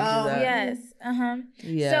yes, Drake. Don't do that. yes,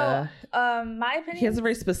 Yeah. So, my opinion, He has a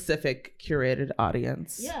very specific curated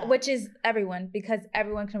audience. Yeah. which is everyone, because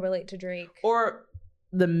everyone can relate to Drake. Or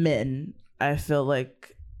the men, I feel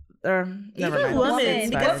like. Never Even mind. women, women, It's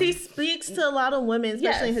because fine. he speaks to a lot of women,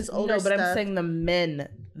 especially in his older No, but stuff. I'm saying the men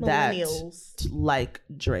that Millennials. like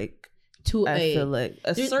Drake. To I a feel like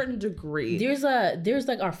a there's- certain degree. there's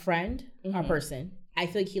like our friend, our Mhm. person. I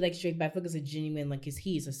feel like he likes Drake, but I feel like it's a genuine like because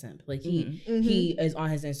he's a simp. Like Mhm. he is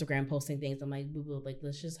on his Instagram posting things. I'm like, boo boo, like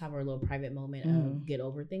let's just have our little private moment and get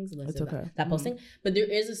over things and let's It's do okay. that posting. But there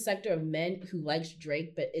is a sector of men who likes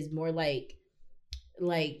Drake, but is more like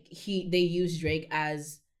they use Drake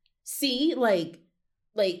as like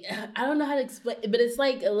I don't know how to explain, but it's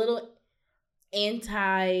like a little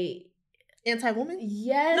Anti-woman?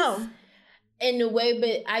 yes No. in a way,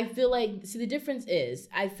 but I feel like the difference is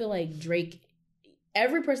I feel like Drake,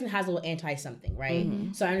 every person has a little anti something, right?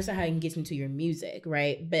 Mhm. So I understand how he gets into your music,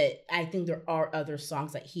 right? But I think there are other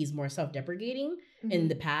songs that he's more self-deprecating in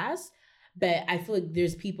the past. But I feel like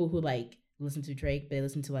there's people who like listen to Drake, but they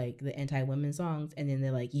listen to like the anti-women songs, and then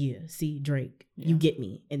they're like, yeah, see Drake, you Yeah. get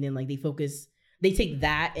me. And then like they take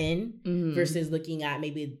that in Mhm. versus looking at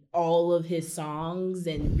maybe all of his songs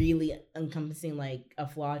and really encompassing like a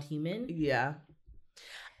flawed human. Yeah.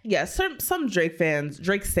 Yeah, some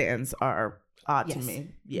Drake stands are odd to Yes. me.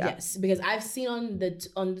 Yeah. Yes, because I've seen on the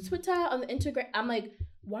Twitter, on the Instagram, I'm like,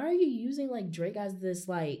 why are you using like Drake as this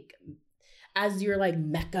like as your like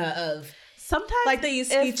mecca of Sometimes Like they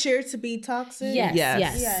use Future to be toxic? yes,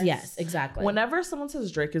 Yes. yes, yes, exactly. whenever someone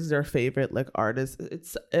says Drake is their favorite like artist,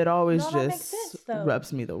 it always No, that makes just sense, though.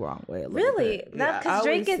 rubs me the wrong way. A little Really? bit. That- Yeah, 'cause I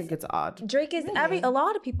Drake always is- think it's odd. Drake is Really? a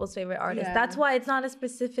lot of people's favorite artist. Yeah. That's why it's not a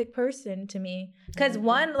specific person to me. Because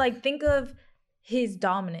one, like, think of his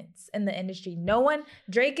dominance in the industry. No one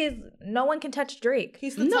can touch Drake.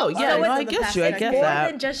 He's the No, top yeah, artist no, I of the get past you, I It's get more that.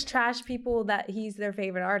 than just trash people that he's their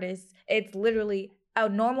favorite artist. It's literally a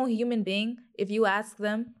normal human being. If you ask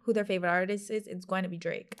them who their favorite artist is, it's going to be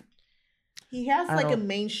Drake. He has I like a don't-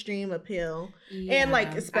 mainstream appeal. Yeah, And like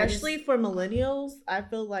I especially just- for millennials, I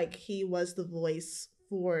feel like he was the voice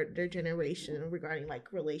for their generation regarding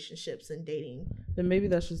like relationships and dating. Then maybe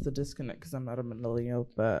that's just the disconnect because I'm not a millennial,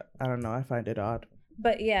 but I don't know. I find it odd.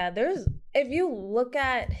 But yeah, if you look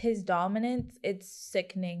at his dominance, it's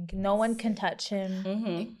sickening. No one can touch him.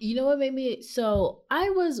 Mm-hmm. You know what made me so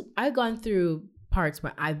I've gone through parts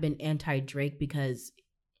where I've been anti Drake because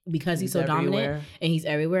he's so dominant and he's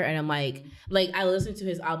everywhere, and I'm like I listened to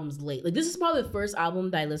his albums late. Like this is probably the first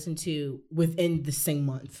album that I listened to within the same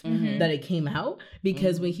month Mhm. that it came out,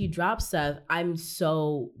 because when he drops stuff, I'm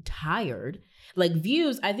so tired. Like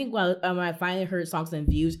Views, I think when I finally heard songs in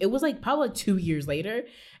Views, it was like probably 2 years later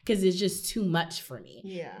because it's just too much for me.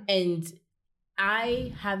 Yeah. And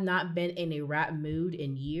I have not been in a rap mood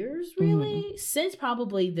in years, really, since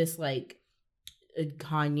probably this like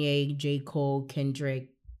Kanye, J. Cole, Kendrick,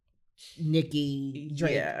 Nicki,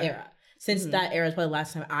 Drake era. Since that era is probably the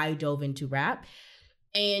last time I dove into rap.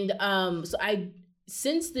 And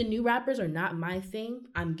since the new rappers are not my thing,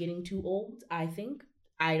 I'm getting too old, I think.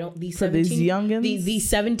 I don't these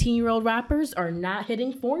 17-year-old rappers are not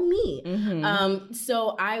hitting for me.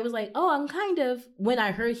 So I was like, oh, I'm kind of when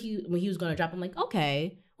I heard when he was gonna drop, I'm like,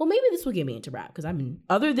 okay, well maybe this will get me into rap because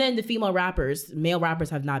other than the female rappers, male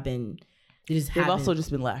rappers have not been. They've also just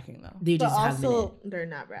been lacking though. They're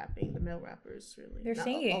not rapping. The male rappers really. They're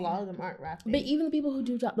singing. A lot of them aren't rapping. But even the people who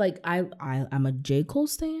do drop, like I'm a J. Cole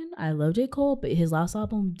stan. I love J. Cole, but his last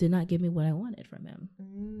album did not give me what I wanted from him.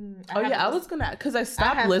 I was gonna because I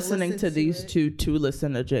stopped listening to these two to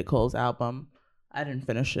listen to J. Cole's album. I didn't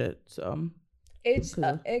finish it, so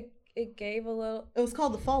it gave a little. It was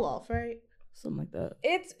called The Fall Off, right? Something like that.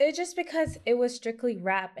 It's just because it was strictly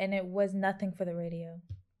rap and it was nothing for the radio.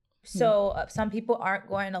 So some people aren't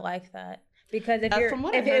going to like that because if from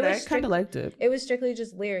what I heard, I kind of liked it. It was strictly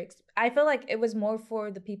just lyrics. I feel like it was more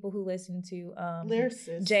for the people who listen to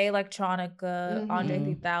lyricists, Jay Electronica, Andre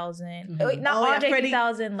 3000. Not Andre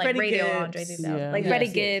 3000, like radio Gibbs. Andre 3000, like Freddie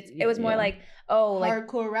Gibbs. It was more like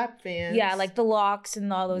hardcore rap fans. Yeah, like the Locks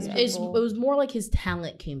and all those people. It was more like his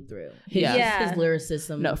talent came through. His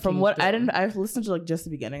lyricism. No, from what I listened to like just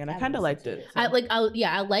the beginning, and I kind of liked it. So. I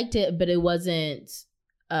liked it, but it wasn't.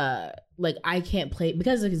 Like I can't play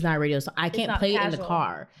because it's not a radio, so I can't play it in the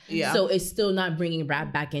car. Yeah. So it's still not bringing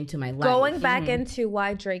rap back into my life. Going back into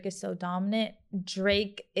why Drake is so dominant,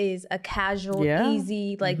 Drake is a casual,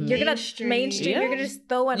 easy, like you're gonna mainstream. You're gonna just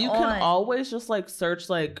throw it on. You can always just like search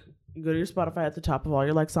like. Go to your Spotify at the top of all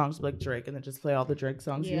your like songs like Drake, and then just play all the Drake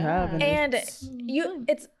songs you have. And it's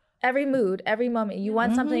every mood, every moment. You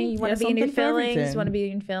want something, you want to be in your feelings. You want to be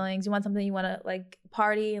in your feelings. You want something, you want to like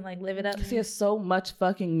party and like live it up. He has so much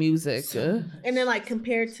fucking music. And then like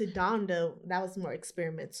compared to Donda, that was more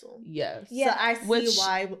experimental. Yes. Yeah. So I see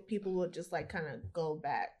why people would just like kind of go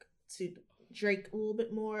back to Drake a little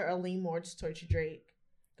bit more or lean more towards Drake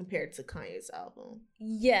compared to Kanye's album.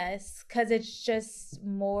 Yes, because it's just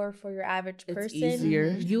more for your average person. It's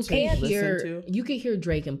easier. You can hear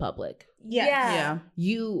Drake in public. Yes. Yeah.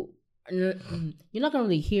 You're not gonna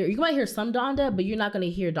really hear. You might hear some Donda, but you're not gonna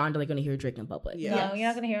hear Donda like gonna hear Drake in public. Yeah. No, you're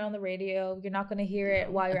not gonna hear it on the radio. You're not gonna hear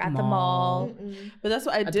it while you're at the mall. But that's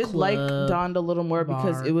what I did like Donda a little more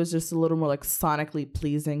because it was just a little more like sonically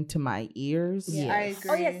pleasing to my ears. Yeah, I agree.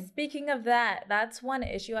 Oh yeah. Speaking of that, that's one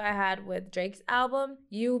issue I had with Drake's album.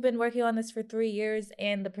 You've been working on this for 3 years,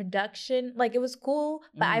 and the production, like it was cool,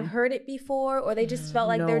 but I've heard it before, or they just felt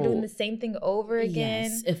like they were doing the same thing over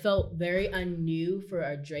again. Yes, it felt very unnew for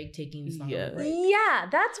a Drake taking song. Yeah,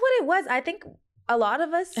 that's what it was. I think a lot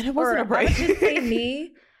of us, and it wasn't a break. I would just say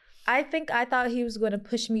me. I thought he was going to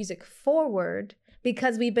push music forward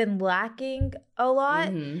because we've been lacking a lot,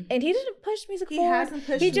 and he didn't push music forward. He hasn't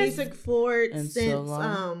pushed music forward since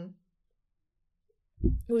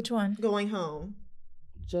which one? Going Home.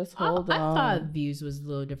 Just hold on. I thought Views was a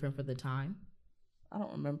little different for the time. I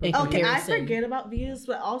don't remember. Okay, I forget about Views,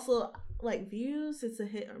 but also like Views, it's a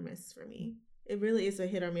hit or miss for me. It really is a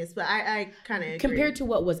hit or miss, but I kind of agree. Compared to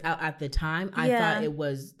what was out at the time, I thought it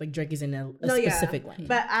was like Drake is in a specific lane.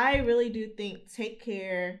 But I really do think Take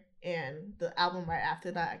Care and the album right after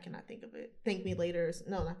that, I cannot think of it. Thank Me Later.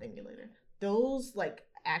 No, not Thank Me Later. Those like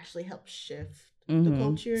actually help shift the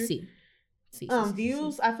culture.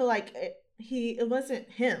 Views, I feel like it wasn't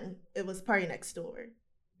him. It was Party Next Door.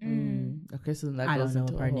 Okay, so then that I goes don't know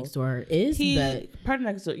into what Party Next Door is, but Party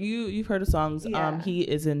Next Door. You've heard of songs. He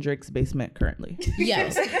is in Drake's basement currently.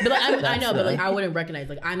 Yes, but like, I know, but like I wouldn't recognize.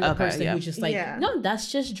 Like I'm the person who's just like, no, that's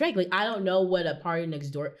just Drake. Like I don't know what a Party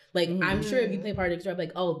Next Door. Like I'm sure if you play Party Next Door, I'm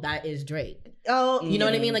like, oh, that is Drake. Oh, you know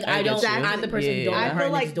what I mean? Like I don't. I'm the person who don't know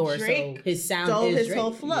Party Next Door. Drake so his sound stole is his Drake.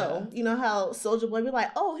 whole flow. You know how Soulja Boy be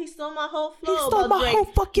like, oh, he stole my whole flow. He stole my whole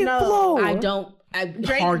fucking flow. I don't.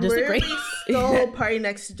 Drake hard disagree. Stole Party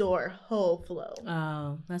Next Door whole flow.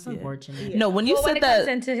 Oh, that's unfortunate. No, when you said when it that comes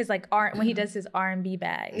into his like when he does his R&B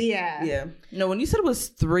bag. Yeah. No, when you said it was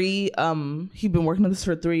 3, he'd been working on this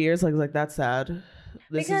for 3 years. Like that's sad.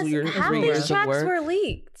 Because half these tracks were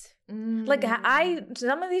leaked. Like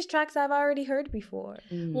some of these tracks I've already heard before.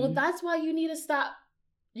 Well, that's why you need to stop.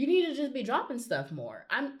 You need to just be dropping stuff more.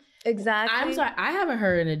 Exactly. I'm sorry, I haven't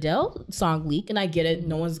heard an Adele song leak, and I get it.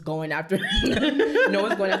 No one's going after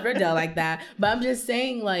Adele like that. But I'm just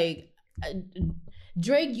saying, like,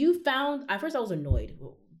 Drake, you found. At first, I was annoyed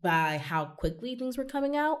by how quickly things were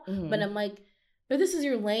coming out, but I'm like, but this is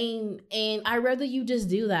your lane, and I'd rather you just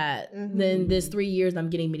do that than this 3 years I'm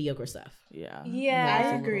getting mediocre stuff. Yeah. Yeah.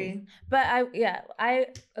 I agree. But I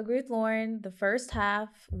agree with Lauren. The first half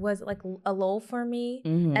was like a lull for me.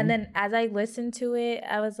 And then as I listened to it,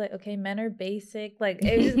 I was like, okay, men are basic. Like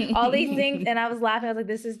it was just all these things. And I was laughing. I was like,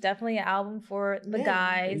 this is definitely an album for the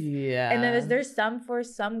guys. Yeah. And then there's some for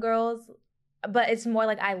some girls, but it's more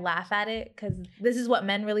like I laugh at it because this is what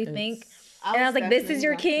men really think. And I was like, this is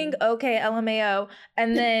your king? Okay, LMAO.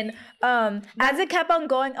 And then as it kept on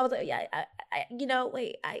going, I was like, yeah,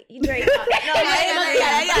 Drake.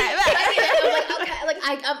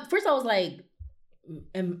 First I was like,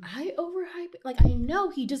 am I overhyping? Like, I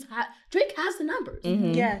know Drake has the numbers.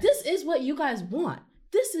 Yes. This is what you guys want.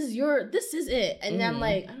 This is it. And then I'm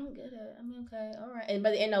like, I don't get it. I mean, okay, all right. And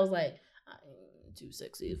by the end, I was like, I'm too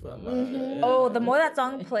sexy for my Oh, the more that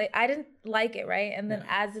song played, I didn't like it, right? And then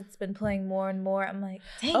as it's been playing more and more, I'm like,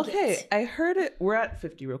 dang it. I heard it. We're at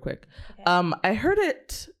 50 real quick. Okay. I heard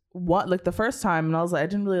it the first time, and I was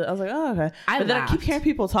like, oh, okay. But then I keep hearing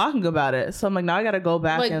people talking about it, so I'm like, now I gotta go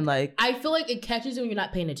back and like. I feel like it catches you when you're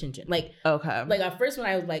not paying attention. Like, okay. Like at first when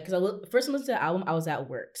I was like, because first I listened to the album, I was at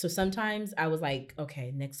work, so sometimes I was like,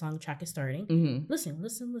 okay, next song track is starting. Listen,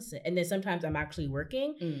 and then sometimes I'm actually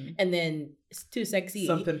working, and then it's too sexy.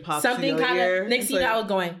 Something pops. Something kind of. Next thing I was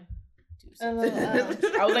going. I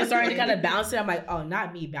was like starting to kind of bounce it. I'm like, oh,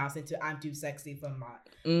 not me bouncing to I'm too sexy for my.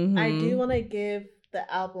 I do want to give the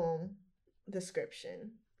album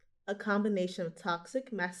description: a combination of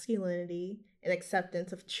toxic masculinity and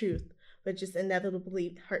acceptance of truth, which is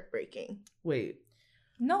inevitably heartbreaking. Wait.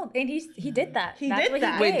 No, and he did that. He did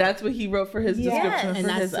that. Wait, that's what he wrote for his description And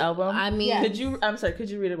for his album? I mean, could you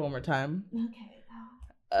read it one more time?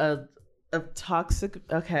 Okay. A toxic,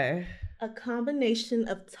 okay. A combination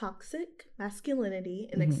of toxic masculinity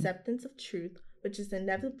and acceptance of truth, which is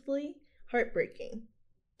inevitably heartbreaking.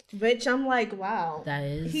 Which I'm like, wow. that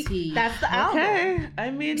is that's the album. Okay.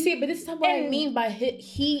 I mean, see, but this is what I mean by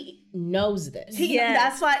he knows this.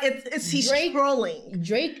 That's why he's trolling.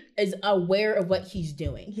 Drake is aware of what he's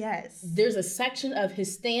doing. Yes. There's a section of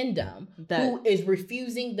his stand-up who is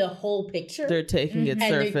refusing the whole picture. They're taking it and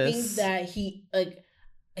surface. they think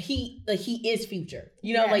that he is Future.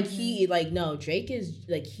 You know, like he like no, Drake is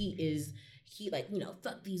like he like, you know,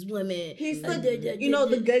 fuck these women. He's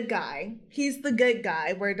the good guy. He's the good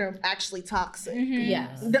guy where they're actually toxic.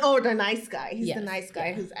 Yes. The nice guy. He's the nice guy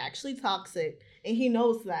Yeah. who's actually toxic, and he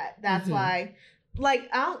knows that. That's why, like,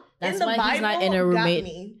 That's in the why Bible, he's not in a got roommate.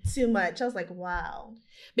 me too much. I was like, wow.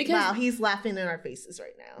 Because Wow, he's laughing in our faces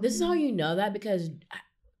right now. this is how you know that, because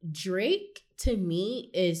Drake to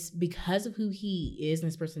me is, because of who he is and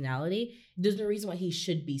his personality, there's no reason why he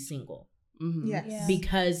should be single. Yes. Yeah.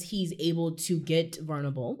 Because he's able to get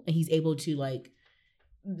vulnerable and he's able to like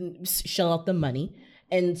shell out the money.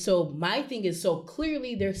 And so my thing is, so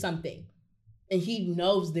clearly there's something, and he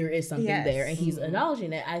knows there is something there, and he's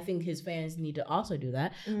acknowledging it. I think his fans need to also do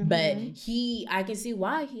that. But I can see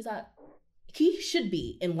why he should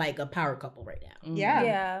be in like a power couple right now.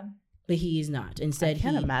 Yeah. But he is not. Instead, I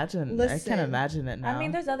can't imagine it now. I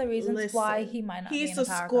mean, there's other reasons why he might not. He's be in a a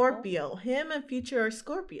power Scorpio. couple. Him and Future are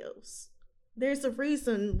Scorpios. There's a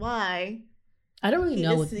reason why I don't really he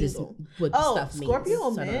know is what this single. stuff means. Scorpio So I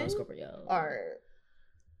don't know men Scorpio. are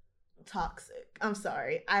toxic. I'm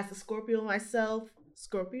sorry. As a Scorpio myself,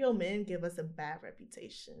 Scorpio men give us a bad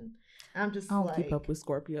reputation. I'm just I don't like, keep up with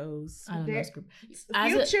Scorpios. I don't know They're-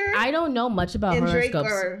 Scorpio. Future I don't know much about and Drake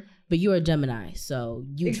horoscopes, are but you are a Gemini, so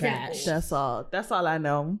you Exactly. trash. That's all I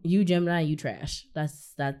know. You Gemini, you trash.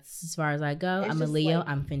 That's as far as I go. It's I'm a just Leo. like-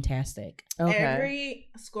 I'm fantastic. Okay. every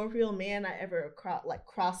Scorpio man I ever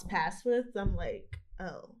cross paths with. I'm like,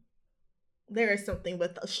 oh, there is something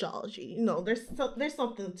with astrology. You know, there's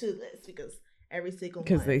something to this because every single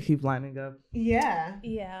Because one. they keep lining up. Yeah.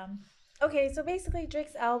 Yeah. Okay, so basically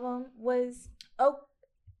Drake's album was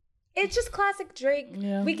it's just classic Drake.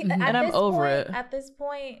 Yeah. We can, Mhm. at And I'm this over point, it. At this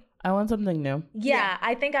point, I want something new. yeah,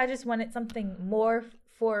 I think I just wanted something more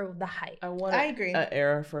for the hype. I agree. An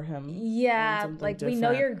era for him. Yeah, Something like we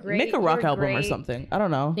know different. you're great. Make a rock you're album or great. something. I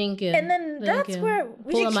don't know. Thank you. And then Thank that's you. where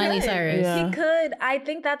Pull a Miley should. Cyrus. Yeah. he could. I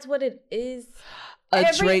think that's what it is. A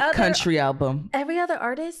Every Drake other- country album. Every other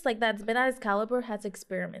artist like that's been at his caliber has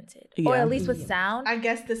experimented, or Yeah. at least with sound. I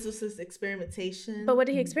guess this was his experimentation. But what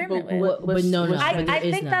did he experiment with? But no. I there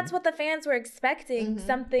is think none. that's what the fans were expecting,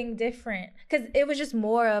 something different, because it was just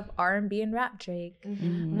more of R&B and rap Drake.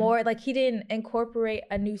 More like he didn't incorporate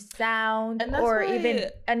a new sound And that's or why- even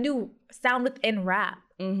a new sound within rap.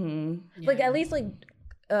 Mm-hmm. Like at least like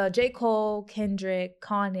J. Cole, Kendrick,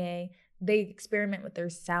 Kanye, they experiment with their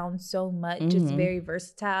sound so much. It's very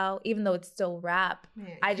versatile, even though it's still rap.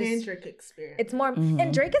 Man, I just Kendrick experience. it's more,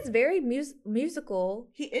 and Drake is very musical.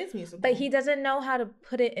 He is musical, but he doesn't know how to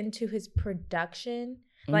put it into his production.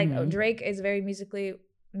 Like Drake is very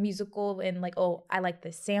musical and like, oh, I like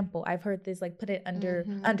this sample. I've heard this, like put it under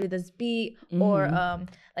this beat, or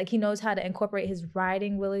like he knows how to incorporate his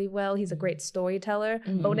writing really well. He's a great storyteller.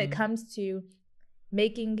 But when it comes to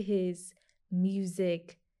making his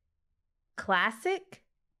music classic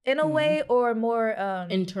in a way, or more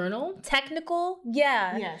internal, technical,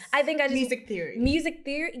 yes, I think I just music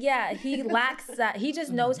theory, yeah, he lacks that. He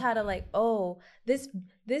just knows how to like, oh, this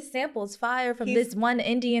sample's fire from this one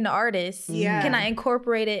Indian artist. Can I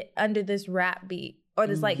incorporate it under this rap beat or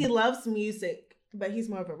this like? He loves music, but he's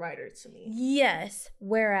more of a writer to me. Yes,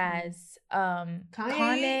 whereas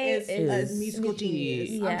Kanye is a musical genius.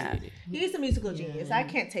 Yeah, he's a musical genius. I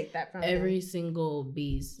can't take that from every him. single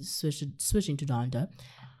beat. Switching to Donda,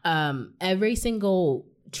 every single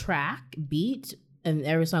track, beat, and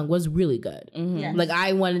every song was really good. Yes. Like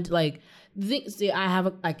I wanted to, like.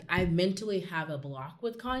 I mentally have a block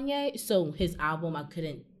with Kanye, so his album I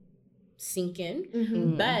couldn't sink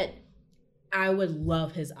in, but I would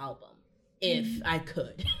love his album if I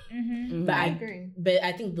could. But I agree. But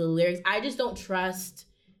I think the lyrics, I just don't trust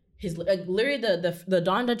his literally the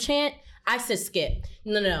Donda chant. I said skip.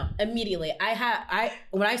 No. Immediately.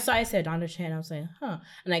 When I saw it said Donda chant, I was like, huh.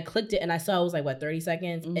 And I clicked it and I saw it was like 30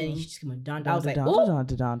 seconds, and he just came on Donda. I was like,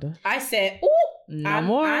 Donda. I said, ooh. No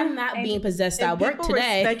more. I'm not being possessed at work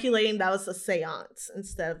today. Were speculating that was a seance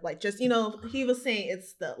instead of like just, he was saying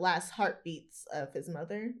it's the last heartbeats of his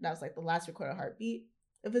mother. That was like the last recorded heartbeat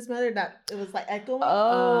of his mother. That it was like echoing.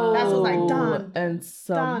 Oh, that's what like Don and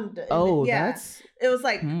some. Donda. Oh, yeah. that's it was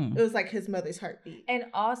like his mother's heartbeat. And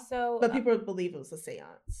also, but people would believe it was a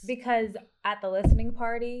seance because at the listening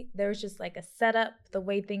party there was just like a setup. The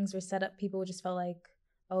way things were set up, people just felt like,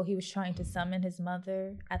 oh, he was trying to summon his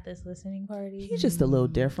mother at this listening party. He's just a little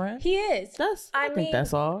different. He is. I think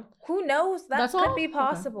that's all. Who knows? That could be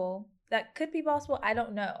possible. Okay. That could be possible. I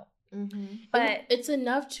don't know. But it's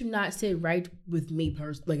enough to not sit right with me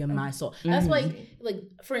personally, like in my soul. That's like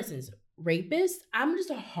for instance, rapist. I'm just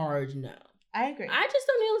a hard no. I agree. I just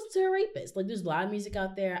don't need to listen to a rapist. Like there's a lot of music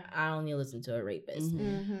out there. I don't need to listen to a rapist.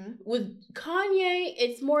 With Kanye,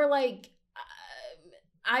 it's more like.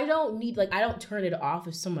 I don't turn it off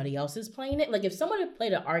if somebody else is playing it. Like if someone had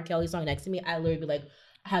played an R. Kelly song next to me, I literally be like,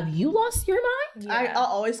 have you lost your mind? Yeah. I'll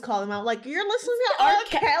always call him out like, you're listening to R.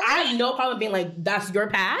 Kelly? I have no problem being like, that's your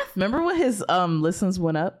path. Remember when his listens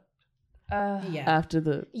went up? After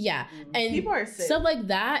the and people are sick. Stuff like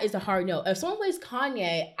that is a hard no. If someone plays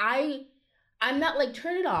Kanye, I'm not like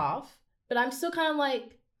turn it off, but I'm still kind of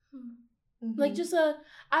like like just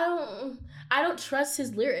I don't trust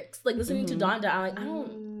his lyrics. Like listening to Donda, I'm like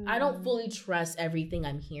I don't fully trust everything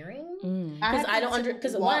I'm hearing because I don't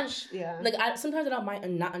sometimes I don't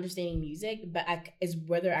mind not understanding music, but it's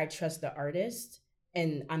whether I trust the artist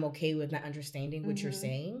and I'm okay with not understanding what you're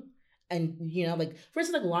saying. And like for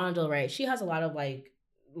instance, like Lana Del Rey, she has a lot of like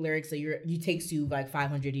lyrics that you takes you like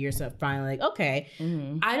 500 years to finally like okay.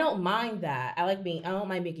 I don't mind that. I don't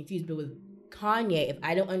mind being confused, but with Kanye, if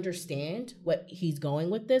I don't understand what he's going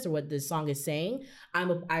with this or what this song is saying,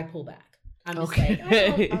 I pull back. I'm just like,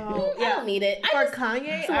 I don't need it. For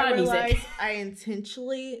Kanye, I realize I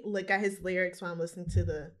intentionally look at his lyrics when I'm listening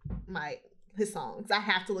to his songs. I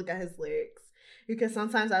have to look at his lyrics because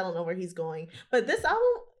sometimes I don't know where he's going. But this album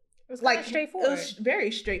was like straightforward. It was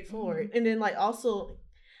very straightforward, and then like also.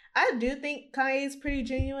 I do think Kanye is pretty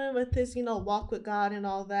genuine with his, walk with God and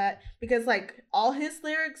all that. Because, like, all his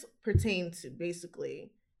lyrics pertain to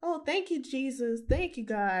basically, oh, thank you, Jesus. Thank you,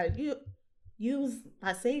 God. You was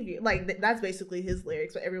my savior. Like, that's basically his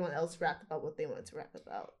lyrics. But everyone else rapped about what they wanted to rap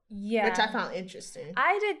about. Yeah. Which I found interesting.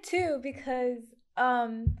 I did, too, because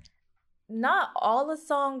not all the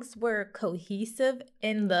songs were cohesive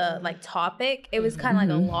in the, like, topic. It was kind of like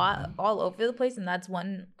a lot all over the place. And that's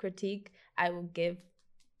one critique I will give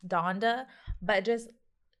Donda, but just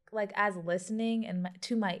like as listening and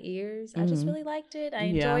to my ears, I just really liked it. I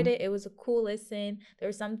enjoyed it. It was a cool listen. There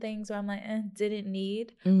were some things where I'm like, didn't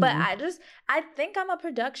need, but I think I'm a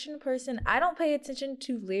production person. I don't pay attention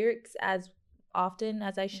to lyrics as often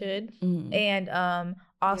as I should, and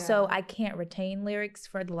also I can't retain lyrics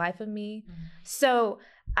for the life of me. So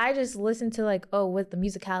I just listened to like, what's the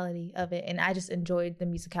musicality of it, and I just enjoyed the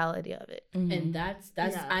musicality of it. And that's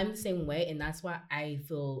I'm the same way, and that's why I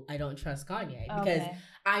feel I don't trust Kanye because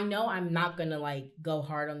I know I'm not gonna like go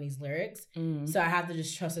hard on these lyrics, so I have to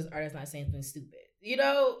just trust this artist not saying something stupid. You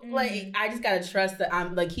know, like Mhm. I just gotta trust that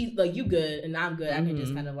I'm like he's like you good and I'm good. I can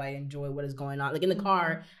just Mhm. kind of like enjoy what is going on. Like in the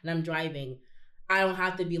car and I'm driving, I don't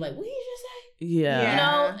have to be like, what did you just say? Yeah. You Yeah.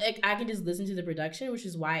 know, like, I can just listen to the production, which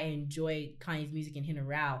is why I enjoy Kanye's music and Hina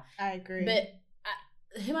Rao. I agree. But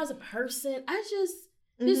him as a person,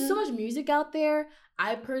 there's so much music out there.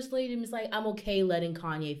 I personally am just like, I'm okay letting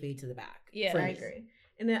Kanye fade to the back. Yeah, for I me. agree.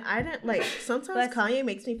 And then I didn't like sometimes That's- Kanye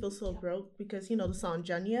makes me feel so broke because you know the song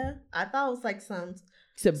Junya. I thought it was like some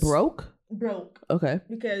Is it broke? broke Okay.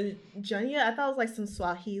 because Junya. I thought it was like some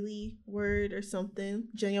Swahili word or something.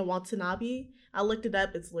 Junya Watanabe. I looked it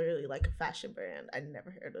up. It's literally like a fashion brand I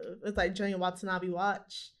never heard of. It's like Junya Watanabe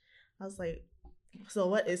watch. I was like, so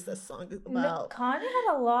what is this song No, about? Kanye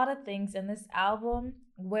had a lot of things in this album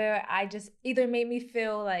where I just either made me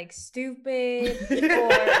feel like stupid or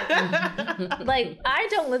like I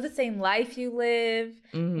don't live the same life you live.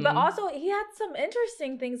 Mhm. But also he had some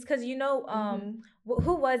interesting things because Mhm.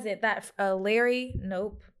 who was it that Larry?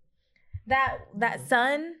 Nope. That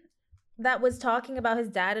son that was talking about his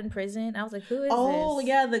dad in prison. I was like, who is Oh this?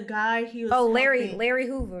 yeah, the guy he was. Oh, Larry helping.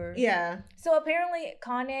 Hoover. Yeah. So apparently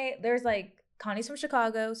Kanye's from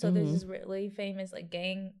Chicago, so there's Mhm. this really famous like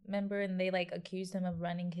gang member, and they like accused him of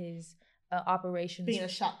running his operations. Being a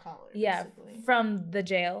shot caller. yeah, Basically. from the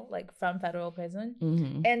jail, like from federal prison.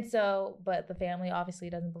 Mhm. And so, but the family obviously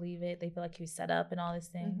doesn't believe it. They feel like he was set up and all this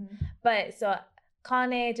thing. Mhm. But so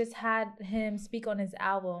Kanye just had him speak on his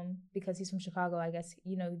album because he's from Chicago. I guess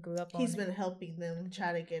he grew up. He's on been helping them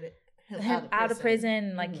try to get him him out of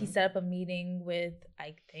prison. Like he Mhm. set up a meeting with,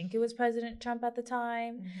 I think it was President Trump at the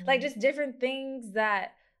time. Mhm. Like just different things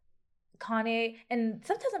that Kanye, and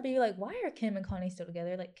sometimes I'd be like, why are Kim and Kanye still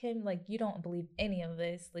together? Like Kim, like you don't believe any of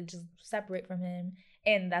this. Like just separate from him.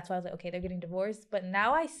 And that's why I was like, okay, they're getting divorced. But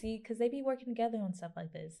now I see because they be working together on stuff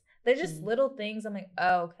like this. They're just little things. I'm like,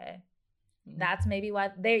 oh, okay. That's maybe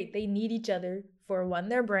why they need each other. For one,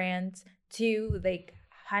 their brands. Two, they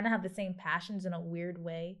kind of have the same passions in a weird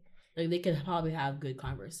way. Like they could probably have good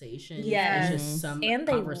conversations. Yes. It's just some And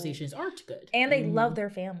they- conversations aren't good. And they Mhm. love their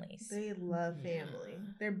families. They love family. Yeah.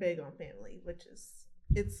 They're big on family, which is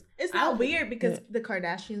it's not weird because the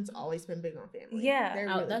Kardashians always been big on family. Yeah. They're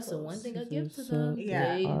Oh, really that's the close. one thing I They're give to so them. good.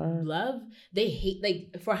 Yeah. They hate,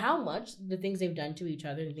 like, for how much the things they've done to each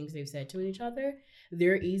other, the things they've said to each other,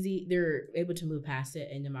 they're able to move past it,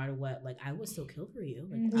 and no matter what, like, I would still kill for you.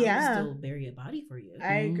 Like, I Yeah. would still bury a body for you.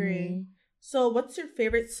 I agree. Mhm. So, what's your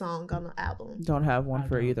favorite song on the album? Don't have one I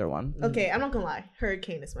for don't. either one. Okay, I'm not gonna lie.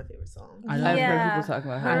 Hurricane is my favorite song. I know. I've Yeah. heard people talking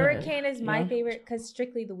about Hurricane. Hurricane is my Yeah. favorite because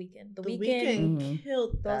strictly The Weeknd. The The Weeknd, Weeknd Mhm.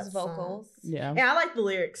 killed those that song. vocals. Yeah. And I like the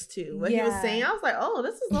lyrics too. What he was Yeah. saying, I was like, oh,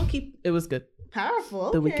 this is low key It was good. powerful.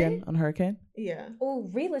 The Okay. Weekend on Hurricane. Yeah. Oh,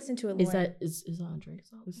 re-listen to it. Is Lauren. that is on Drake's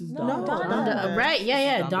song? This is No, Donda. Donda. Right?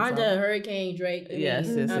 Yeah, This is Donda's Donda, song. Hurricane, Drake. Yes,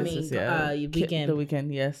 yes, I yes, mean, yes, yeah. Weekend. The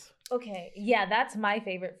Weekend, yes. Okay, yeah, that's my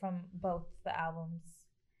favorite from both the albums.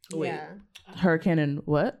 Wait. Yeah. Hurricane and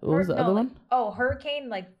what? What was the other one? Oh, Hurricane.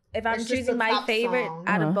 Like, if I'm It's just choosing the my top favorite song.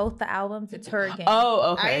 out of Uh-huh. both the albums, it's Hurricane.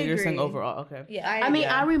 Oh, okay. I You're saying agree. overall. Okay. yeah. I mean,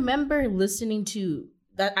 Yeah. I remember listening to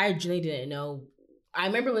that. I genuinely didn't know. I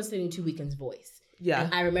remember listening to Weeknd's voice. Yeah.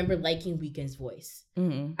 And I remember liking Weeknd's voice.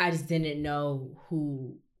 Mm-hmm. I just didn't know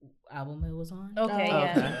who album it was on. Okay, Oh,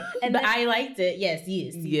 yeah. okay. And But then, I liked it. Yes,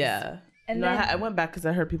 yes. Yeah. and No, then I went back because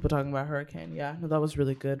I heard people talking about Hurricane. Yeah, no, that was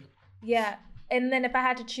really good. yeah. And then if I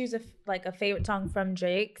had to choose a favorite song from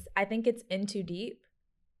Drake's, I think it's In Too Deep.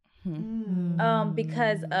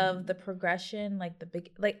 Because of the progression, like the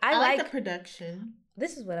big, like I I like like the production.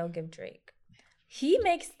 this is what I'll give Drake. He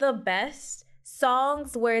makes the best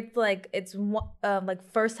songs where it's like like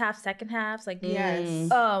first half, second half, like Yes.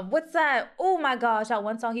 what's that? Oh my gosh, that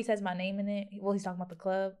one song he says my name in it. Well, he's talking about the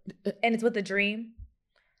club, and it's with the Dream.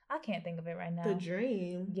 I can't think of it right now. The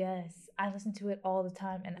Dream. Yes, I listen to it all the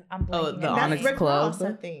time, and I'm blanking. Oh, on the the That's Onyx name. Rick Club. Ross,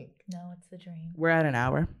 I think. No, it's the Dream. We're at an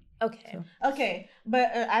hour. Okay. So- Okay,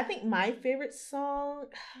 but I think my favorite song,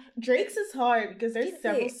 Drake's is hard because there's Wait,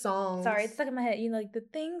 several songs. Sorry, it's stuck in my head. Like the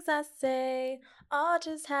things I say all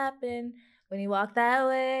just happen when you walk that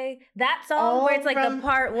way. That song where it's like the from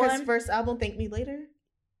part one. His first album, Thank Me Later.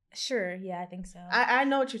 Sure, yeah, I think so. I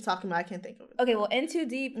know what you're talking about. I can't think of it. Okay, well, In Too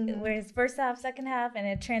Deep, Mhm. where it's first half, second half, and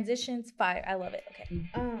it transitions. Fire, I love it. Okay,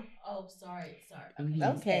 Oh, sorry.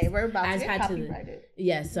 Okay, we're about I to just get had to- copyrighted.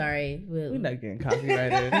 Yeah, sorry. We're not getting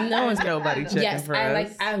copyrighted. No one's nobody checking Yes, for I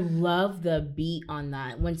us. I love the beat on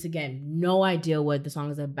that. Once again, no idea what the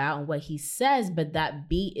song is about and what he says, but that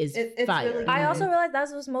beat is It's fire. really I Mhm. also realized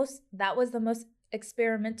that was the most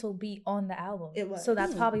experimental beat on the album. It was. So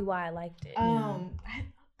that's Hmm. probably why I liked it.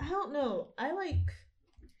 I don't know.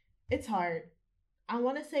 It's hard. I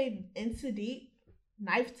want to say Into Deep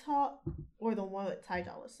Knife Talk or the one with Ty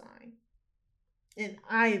Dolla $ign? And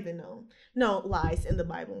I even know. No, Lies in the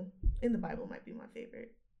Bible. In the Bible might be my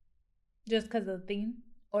favorite. Just because of the theme?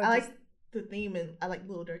 Or I just... like the theme and I like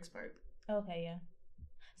Lil Durk's part. Okay, yeah.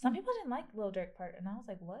 Some people didn't like Lil Durk part, and I was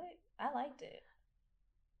like, what? I liked it.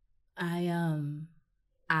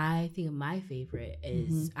 I think my favorite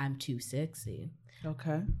is I'm Too Sexy.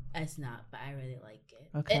 Okay. It's not, but I really like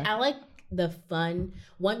it. Okay. And I like the fun.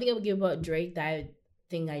 One thing I would give about Drake that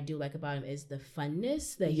I do like about him is the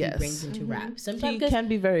funness that he brings into rap. Sometimes he can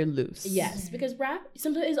be very loose. Yes, because rap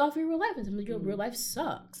sometimes is off your real life, and sometimes your real life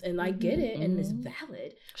sucks, and I get it, and it's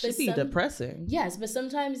valid. Should be depressing. Yes, but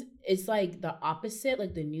sometimes it's like the opposite,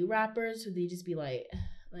 like the new rappers who they just be like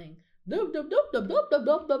dub, dub, dub, dub, dub, dub,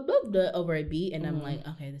 dub, dub, dub, dub, over a beat, and I'm like,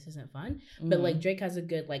 okay, this isn't fun. But like Drake has a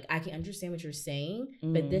good I can understand what you're saying,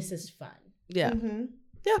 but this is fun. Yeah.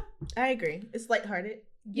 Yeah, I agree. It's lighthearted.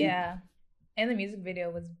 Yeah. And the music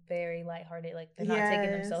video was very lighthearted. Like, they're not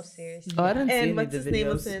taking themselves seriously. Oh, I didn't see any and of what's the his videos. name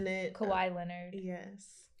was in it? Kawhi Leonard. Yes.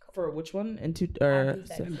 For which one? Too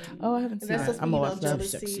Sexy. Oh, I haven't seen That's that. I'm gonna watch that.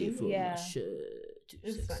 Jealousy. Yeah.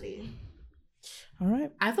 It's funny. All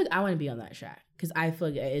right. I feel like I want to be on that track because I feel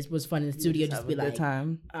like it was fun in the studio. Just be like,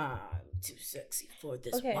 time. Too sexy for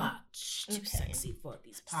this watch. Too sexy for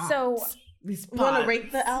these pots. So, These Want to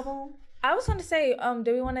rate the album? I was going to say,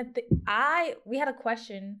 do we want to... we had a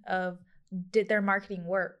question of, did their marketing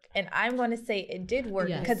work? And I'm going to say it did work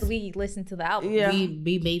because we listened to the album. Yeah.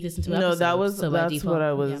 We made this into an No, episode. that's what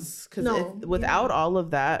I was. Because without all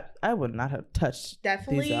of that, I would not have touched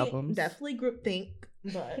these albums. Definitely groupthink.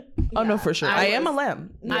 But oh no, for sure. I am a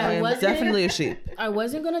lamb. I am definitely a sheep. I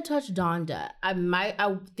wasn't gonna touch Donda. I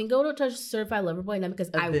think I would have touched Certified Lover Boy, not because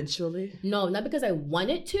eventually. not because I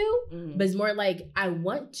wanted to, but it's more like I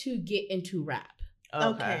want to get into rap.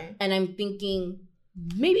 Okay. And I'm thinking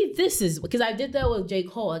maybe this is because I did that with J.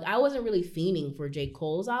 Cole. Like I wasn't really fiending for J.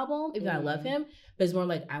 Cole's album, even though I love him, but it's more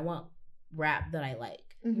like I want rap that I like.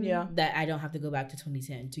 Yeah, that I don't have to go back to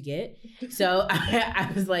 2010 to get. So I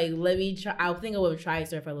was like, let me try. I think I would have tried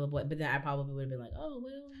Surf a little bit, but then I probably would have been like, oh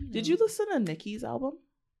well. Did you listen to Nicki's album?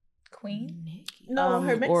 Queen? Nicki. No,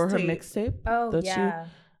 her mixtape. Or her mixtape? Oh, yeah.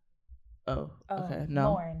 Oh, okay.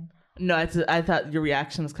 No. Lauren. No, I thought your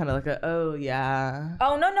reaction was kind of like a, oh yeah.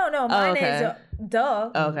 Oh no. Mine is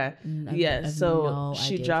duh. Oh, okay. Yeah. So no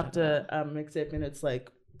she dropped a mixtape, and it's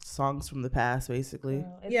like songs from the past, basically.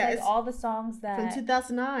 It's like it's all the songs that from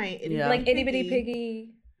 2009. Like Itty Bitty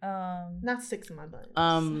Piggy. Not Six in My Butt.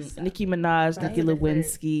 Nicki Minaj, Nicki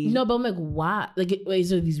Lewinsky. No, but I'm like, why? Like, wait,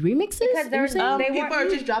 so these remixes? Because people are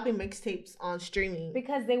just dropping mixtapes on streaming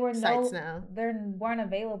because they were sites now. They weren't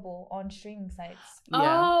available on streaming sites. Yeah.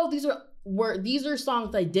 Oh, these are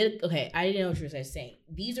songs I did. Okay, I didn't know what you were saying.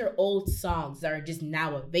 These are old songs that are just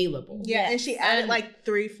now available. Yeah, and she added like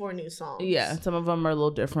 3-4 new songs. Yeah, some of them are a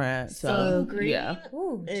little different. So Green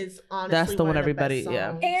is honestly that's the one of everybody. the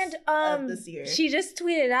best songs and of this year. She just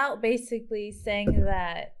tweeted out basically saying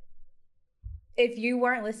that if you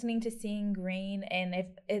weren't listening to Seeing Green, and if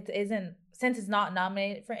it isn't, since it's not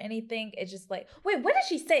nominated for anything, it's just like, wait, what did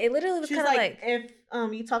she say? It literally was kind of like if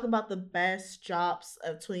you talk about the best drops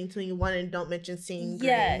of 2021 and don't mention Seeing Green,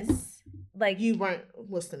 yes, like you weren't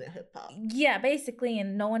listening to hip hop. Yeah, basically,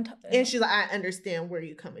 and no one. And she's like, I understand where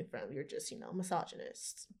you're coming from. You're just,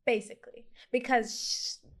 misogynist, basically,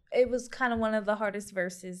 because it was kind of one of the hardest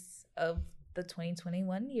verses of the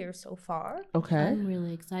 2021 year so far. Okay, I'm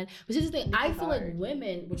really excited. But here's the thing: I feel like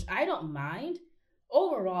women, which I don't mind.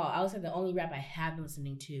 Overall, I would say the only rap I have been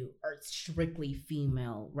listening to are strictly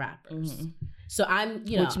female rappers. Mm-hmm. So I'm,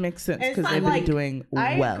 which makes sense because they've been doing well.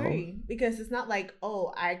 I agree, because it's not like,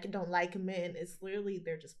 oh, I don't like men. It's literally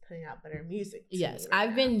they're just putting out better music. Yes,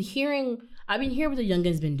 I've been hearing what the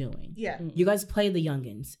Youngins been doing. Yeah, you guys play the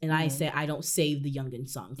Youngins, and I say I don't save the Youngin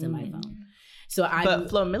songs in my phone. So but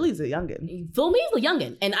Flo Millie's a youngin. Flo Millie's a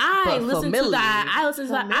youngin, and I listened to that.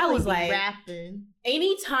 I was like rapping.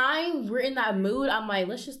 Anytime we're in that mood, I'm like,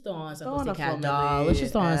 let's just throw on some Pussycat Doll. Let's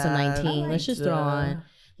just throw on some 19. Let's just throw on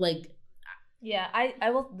like. Yeah,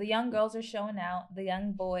 I will. The young girls are showing out. The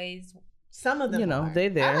young boys. Some of them, they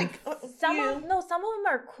there. I like some of them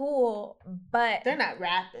are cool, but they're not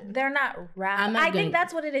rapping. I think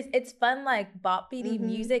that's what it is. It's fun, like bop beaty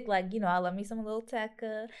music. Like I love me some Lil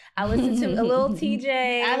Tecca. I listen to a little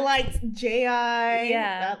TJ. I liked J.I.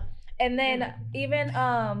 Yeah, and then even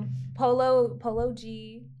Polo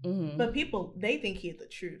G. Mm-hmm. But people, they think he's the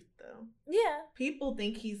truth, though. Yeah, people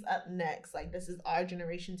think he's up next. Like this is our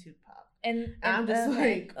generation Tupac. And I'm just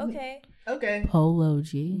like, okay. Okay. Polo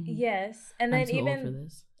G. Yes, and I'm then too old for even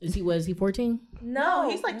this. Was he 14? No,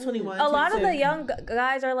 he's like 21. a lot of the 22. young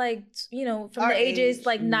guys are like, you know, from Our the ages age,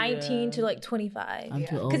 like 19 to yeah. like 25. I'm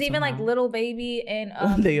too Yeah. old. Because even like somehow. Little Baby and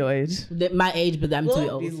They your age. My age, but I'm too Lil,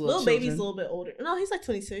 old. These Lil little Baby's a children. little bit older. No, he's like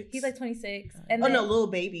 26. he's like 26. And oh then no, Lil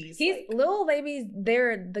Baby's. he's like, Little Baby's.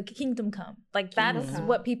 They're the Kingdom Come. Like Kingdom that's Come.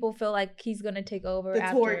 what people feel like he's gonna take over the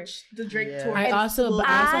after. torch, the Drake Yeah. torch. I And also- Lil but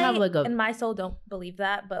Baby. I also have like a- in my soul don't believe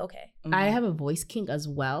that, but okay. I have a voice kink as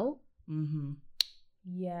well, Mm-hmm.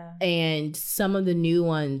 Yeah. and some of the new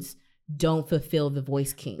ones don't fulfill the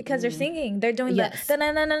voice kink. Because they're singing, they're doing Yes. the you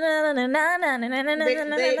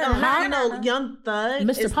know, Young Thug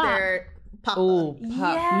Mr. is Pop. their Papa. Oh,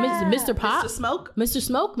 pop. Yeah. Mr. Pop, Mr. Smoke. Mr.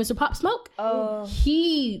 Smoke, Mr. Pop Smoke. Oh,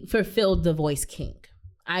 He fulfilled the voice kink.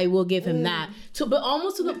 I will give him that. But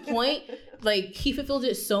almost to the point, like he fulfilled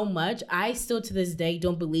it so much. I still to this day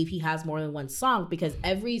don't believe he has more than one song because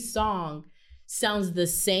every song sounds the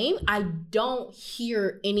same. I don't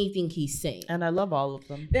hear anything he's saying. And I love all of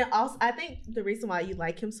them. Then also, I think the reason why you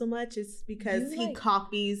like him so much is because You he like-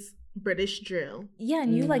 copies British drill. yeah,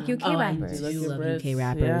 and you like UK Oh, I rappers. do Like your love Brits, UK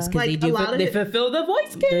rappers yeah. because Like, they a do lot of they it- fulfill the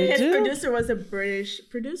voice kink. They His do. producer was a British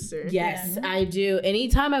producer. Yes, I do.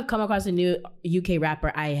 Anytime I've come across a new UK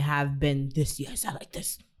rapper, I have been this. Yes, I like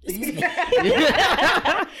this. This is me.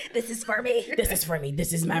 This is for me. This is for me.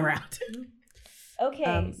 This is my route.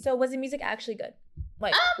 Okay, so was the music actually good?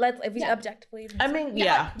 Like, let's if we objectively. I mean,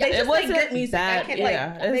 Yeah, yeah, it's it just like wasn't good music. I bad. can't, like,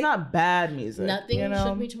 Yeah, it's they- not bad music. Nothing you know?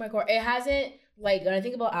 shook me to my core. It hasn't, like, when I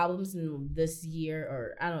think about albums in this year,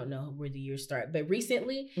 or I don't know where the years start, but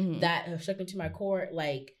recently Mhm. that have shook me to my core,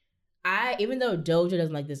 like, even though Doja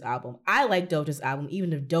doesn't like this album, I like Doja's album,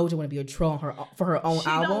 even if Doja want to be a troll for her own She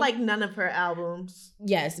album. don't like none of her albums.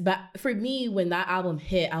 Yes, but for me, when that album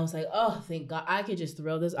hit, I was like, oh, thank God, I could just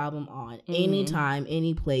throw this album on anytime,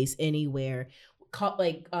 any place, anywhere.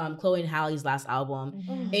 Like Chloe and Halle's last album,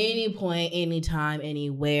 any point, anytime,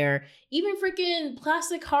 anywhere. Even freaking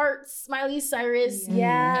Plastic Hearts, Miley Cyrus,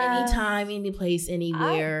 Yeah. anytime, any place,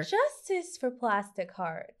 anywhere. Justice for Plastic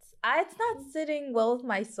Hearts. It's not sitting well with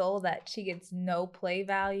my soul that she gets no play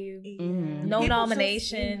value, Mhm. no People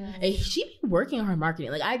nomination. And she be working on her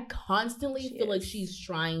marketing. Like I constantly She feel like is. she's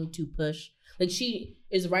trying to push. Like she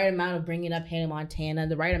is the right amount of bringing up Hannah Montana,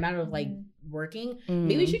 the right amount of like working.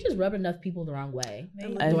 Maybe she just rubbed enough people the wrong way.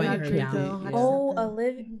 Maybe. I Throwing think her she down. did, yeah. Oh,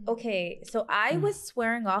 Olivia. Okay, so I was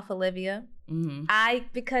swearing off Olivia. Mhm.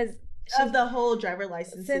 Because Of the whole driver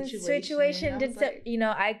license since situation I did was so, like, you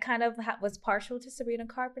know, I kind of was partial to Sabrina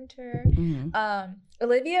Carpenter. Mhm.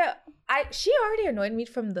 Olivia, she already annoyed me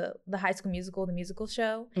from the High School Musical, the musical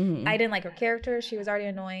show. Mhm. I didn't like her character. She was already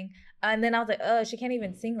annoying. And then I was like, she can't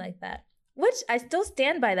even sing like that. Which I still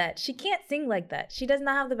stand by that. She can't sing like that. She does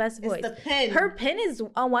not have the best voice. it's the pen. Her pen is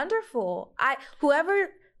wonderful.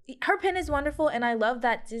 Her pen is wonderful, and I love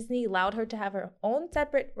that Disney allowed her to have her own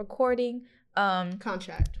separate recording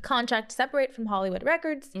contract separate from Hollywood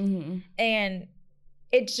Records. Mhm. And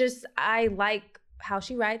it's just, I like how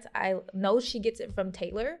she writes. I know she gets it from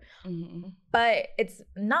Taylor, Mhm. but it's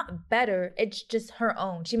not better. It's just her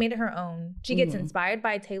own. She made it her own. She gets inspired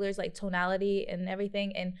by Taylor's like tonality and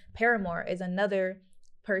everything. And Paramore is another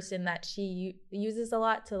person that she uses a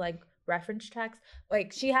lot to like reference tracks.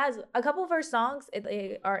 Like she has a couple of her songs,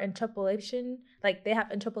 they are interpolation. Like they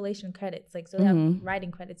have interpolation credits. Like so they have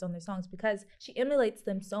writing credits on their songs because she emulates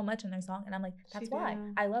them so much in their song. And I'm like, that's why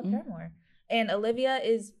I love Paramore. And Olivia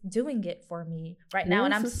is doing it for me right now,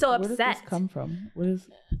 and I'm so Where upset. did this come from? What is?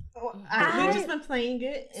 We've just been playing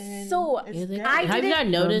it, and So, it's Have good. you not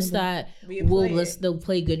noticed that We play it. they'll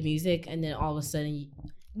play good music and then all of a sudden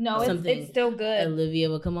No, it's still good. Olivia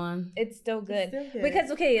will come on? It's still good. still good.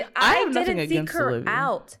 Because I I have nothing didn't seek against her Olivia.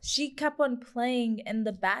 out. She kept on playing in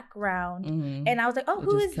the background, Mhm. and I was like, "Oh, It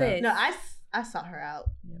who just is kept- this?" No, I sought her out.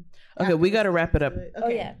 Okay, we got to wrap it up. Okay. Oh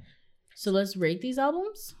yeah, So let's rate these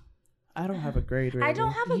albums. I don't have a grade. Really. I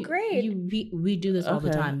don't have a grade. We do this all the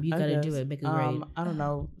Okay, time. You I gotta do guess. it. Make a grade. I don't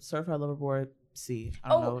know. Certified Lover Boy C. I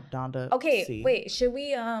don't Oh, know. Donda. okay, C. wait. Should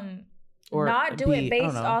we Or not do B, I it don't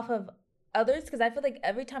based know. off of others? Because I feel like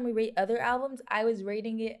every time we rate other albums, I was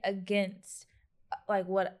rating it against like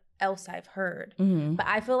what else I've heard. Mhm. But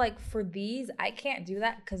I feel like for these, I can't do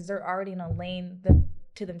that because they're already in a lane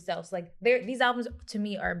to themselves. Like these albums to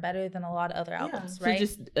me are better than a lot of other albums, So right?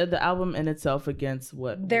 just the album in itself against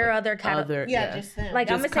what Their what other kind of Yeah, just him. like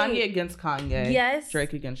just I'm gonna Kanye say against Kanye. yes,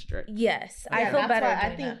 Drake against Drake. yes. Yeah, I feel that's better. why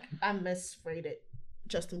I doing think that. I misrated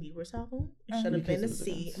Justin Bieber's album. It Uh-huh. should have been a Because of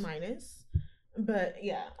the C dance. minus. But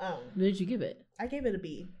yeah, What did you give it? I gave it a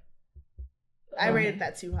B. I rated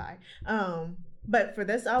that too high. But for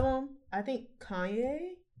this album, I think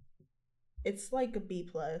Kanye it's like a B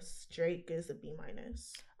plus. Drake is a B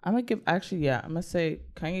minus. I'm gonna give I'm gonna say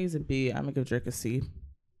Kanye's a B. I'm gonna give Drake a C.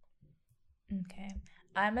 Okay.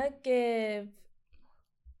 I'm gonna give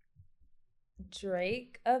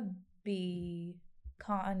Drake a B,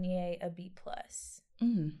 Kanye a B plus.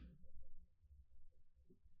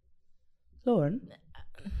 Lauren.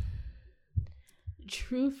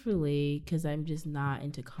 Truthfully, because I'm just not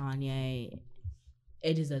into Kanye,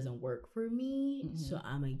 it just doesn't work for me. So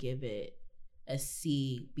I'm gonna give it a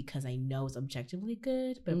C because I know it's objectively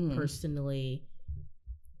good, but personally,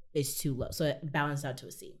 it's too low. So it balanced out to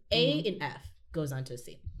a C. A and F goes on to a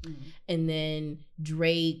C, and then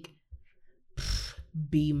Drake,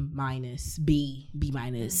 B minus, B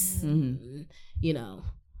minus. You know,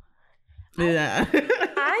 Yeah.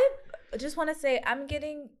 I just want to say I'm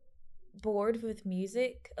getting bored with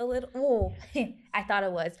music a little. Oh, I thought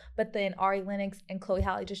it was, but then Ari Lennox and Chloe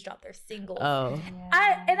Halle just dropped their single. Oh.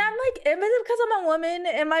 I'm like, am it because I'm a woman?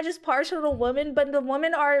 Am I just partial to women? But the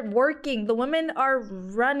women are working. The women are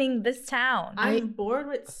running this town. I'm bored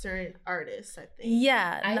with certain artists, I think.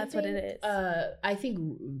 Yeah, that's what it is. I think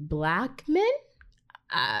black men.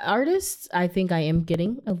 Artists, I think I am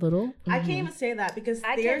getting a little. I can't even say that because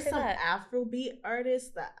I can't there's say some that. Afrobeat artists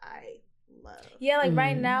that I love. Yeah, like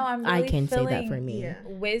right now I'm really I can say feeling that for me. Yeah.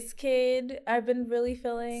 WizKid. I've been really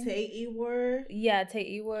feeling. Tay Ewar. Yeah,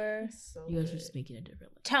 Tay Ewar. So You guys are good. speaking a different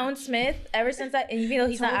language. Tone Smith. Ever since I, and even though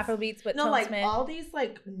he's not Tone- Afrobeats, but No, Tone like Smith. all these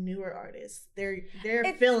like newer artists, they're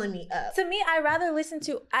It- filling me up. To me, I rather listen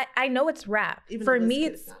to. I know it's rap. Even For though me,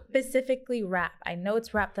 WizKid it's is not new. specifically rap. I know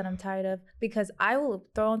it's rap that I'm tired of because I will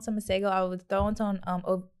throw on some Masego. I would throw on some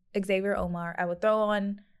Xavier Omar. I would throw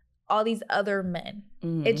on all these other men.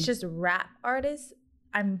 It's just rap artists.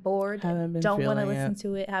 I'm bored. Haven't been Don't want to feeling listen it.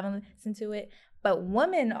 to it. Haven't listened to it. But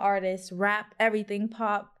women artists, rap, everything,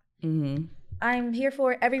 pop. I'm here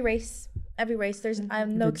for every race. Every race. There's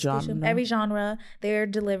I'm no The exclusion. genre. Every genre they're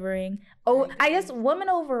delivering. Oh, I guess women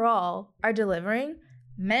overall are delivering.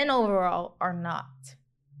 Men overall are not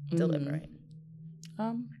delivering.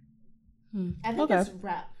 I think Okay. it's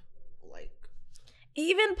rap. Like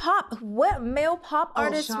Even pop. What male pop Oh,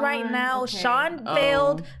 artists right Sean, now? okay. Sean Oh.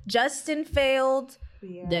 failed. Justin failed.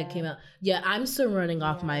 That came out. Yeah, I'm still running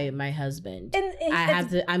off my husband. And I have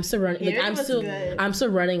to. I'm still running. Like, Harry I'm was still. good. I'm still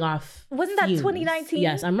running off. Wasn't that fumes. 2019?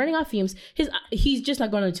 Yes, I'm running off fumes. He's just not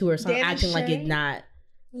going on tour, so I'm Dan and acting like Shay? it's not.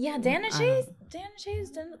 Yeah, Dan and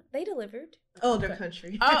Shay's they delivered. oh, their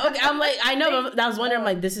country. Oh, okay. I'm like, I know, but I was wondering, I'm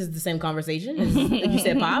like, this is the same conversation. You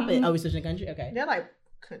said pop. Are we switching country? Okay. They're like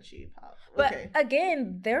country pop. But Okay.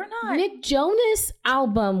 again, they're not. Nick Jonas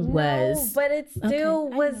album was. No, but it still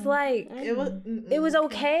Okay, I was know. like It was. it was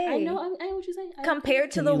okay. I know. I know what you're saying.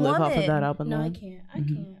 compared to Can the you live woman. off of that album? No, I though? can't. I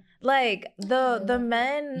can't. Like the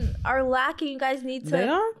men are lacking. You guys need to. They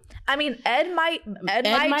are. I mean, Ed might might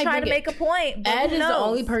try to bring make a point. But Ed who is the knows?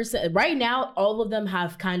 only person right now. All of them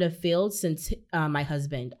have kind of failed since my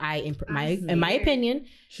husband. In my opinion,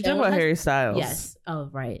 She's talking about Harry Styles. yes. Oh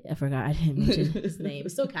right, I forgot. I didn't mention his name.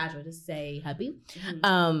 It's so casual to say hubby.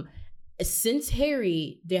 Since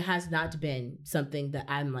Harry, there has not been something that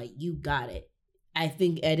I'm like, you got it. I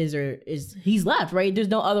think Ed is he's left, right? There's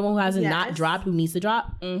no other one who hasn't not Yes. dropped who needs to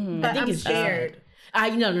drop. Mm-hmm. But I think I'm it's scared. No. I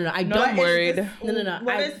No, don't. I'm worried. No.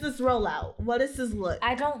 What is this rollout? What is this look?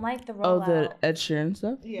 I don't like the Oh, rollout. the Ed Sheeran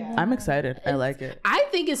stuff. Yeah. I'm excited. I like it. I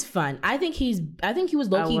think it's fun. I think he was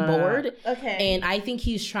low key I wanna- bored. Okay. And I think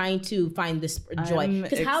he's trying to find this joy. I'm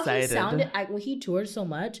Because how he excited. sounded when he toured so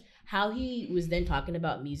much, how he was then talking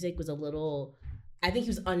about music was a little. I think he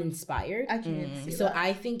was uninspired. I can't see So that.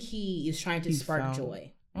 I think he is trying to He spark found-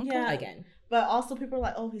 joy Yeah. again. But also people are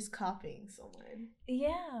like, oh, he's copying someone.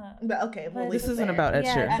 yeah. But okay, well, But This isn't about Ed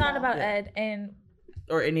Yeah, Sheeran it's not about Yeah. Ed. And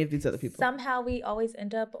or any of these other people. somehow we always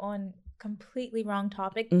end up on completely wrong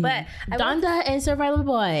topic. Mhm. But I want- Donda and Survivor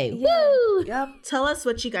Boy. Yeah. Woo! Yep. Tell us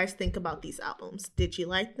what you guys think about these albums. Did you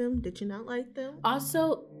like them? Did you not like them?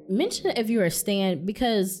 Also, mention it if you're a stan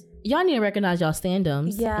because y'all need to recognize y'all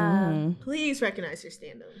standums. yeah. Mhm. Please recognize your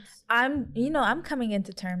stand-ups. I'm coming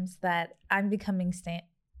into terms that I'm becoming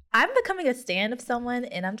a stan of someone,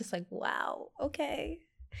 and I'm just like, wow, okay.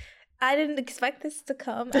 I didn't expect this to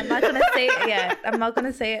come. I'm not gonna say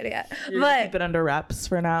it yet. You're gonna But keep it under wraps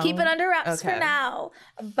for now. keep it under wraps for Okay. now.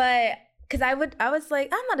 But because I was like,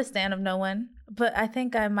 I'm not a stan of no one, but I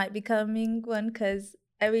think I might be becoming one because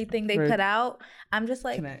everything they For- put out, I'm just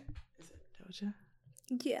like, Can I? Is it Doja?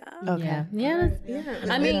 yeah. Okay. Yeah. Yeah.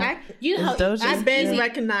 I mean, you know, Is Doja- I've been easy-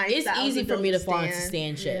 recognized. it's that I was easy a for me to Doja fall into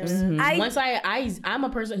stan. stanships. Mhm. Once I'm a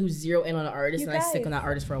person who's zero in on an artist You and I stick guys, on that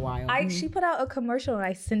artist for a while. She put out a commercial and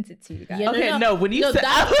I sent it to you guys. Yeah, Okay, no, when you No, said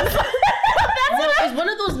that- It's one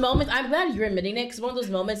of those moments. I'm glad you're admitting it, because one of those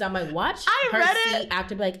moments I'm like, watch her see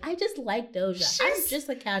actor be like, I just like Doja. I'm just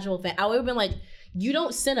a casual fan. I would have been like, you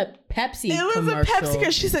don't send a Pepsi commercial. It was a Pepsi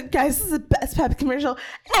commercial. She said, guys, this is the best Pepsi commercial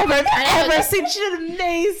ever seen. She did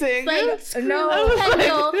amazing. Like, screw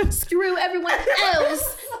Kendall, screw everyone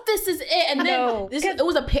else. This is it. And then it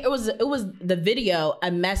was the video,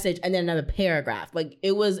 a message, and then another paragraph. Like,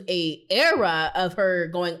 it was a era of her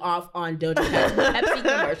going off on Doja Cat's Pepsi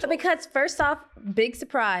commercial. Because first off, big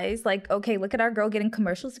surprise. Like, okay, look at our girl getting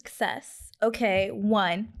commercial success. Okay,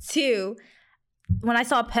 1, 2. When I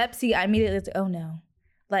saw Pepsi, I immediately was like, oh no.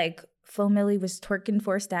 Like, Flo Milli was twerking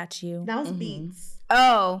for a statue. That was Beats.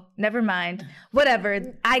 Oh, never mind. Whatever.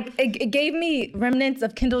 It gave me remnants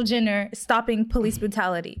of Kendall Jenner stopping police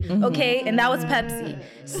brutality. Okay? And that was Pepsi.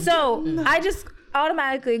 So I just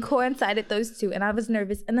automatically coincided those two, and I was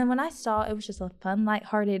nervous. And then when I saw it was just a fun,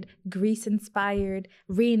 lighthearted, Grease-inspired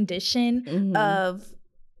rendition of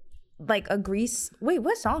like a Grease. Wait,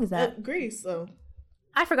 what song is that? Grease. Oh.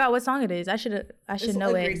 I forgot what song it is. I should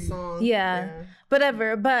know it. Grease song. Yeah,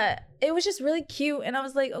 whatever. But it was just really cute, and I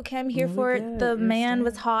was like, okay, I'm here for it. The man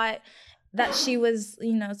was hot, that she was,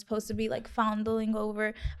 supposed to be like fondling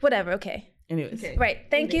over. Whatever. Okay. Anyways, right.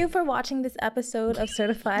 Thank you for watching this episode of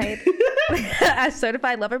Certified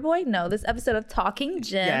Lover Boy. No, this episode of Talking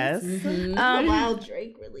Gems. Yes. Wow,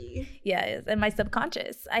 Drake really. Yes, and my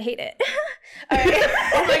subconscious. I hate it. All right.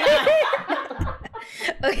 Oh my God.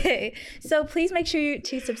 Okay, so please make sure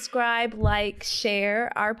to subscribe, like,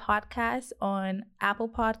 share our podcast on Apple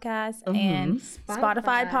Podcasts and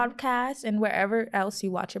Spotify Podcasts and wherever else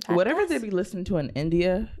you watch your podcast. Whatever they be listening to in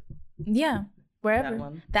India. Yeah.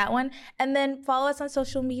 Wherever. That one. And then follow us on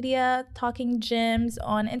social media, Talking Gems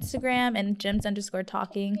on Instagram and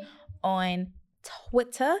gems_talking on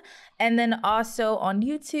Twitter. And then also on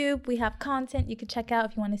YouTube, we have content you can check out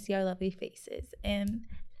if you want to see our lovely faces. And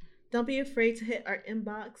don't be afraid to hit our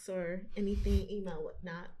inbox or anything, email,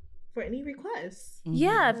 whatnot, for any requests.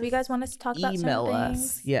 Yeah, if you guys want us to talk about email some us.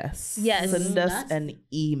 things. Yes. Yes. Send us an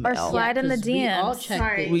email. Or slide in the DMs. We all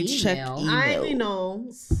check the We check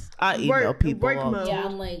emails. I email people. Work mode. Yeah,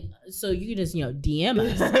 I'm like, so you can just, DM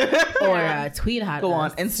us or tweet at us. Go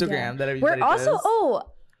on Instagram that everybody We're also, does.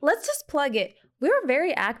 let's just plug it. We were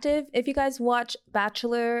very active. If you guys watch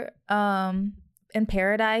Bachelor in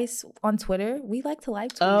Paradise on Twitter, we like to live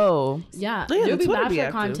tweet. Oh. Yeah. Yeah, There'll be Twitter be Bachelor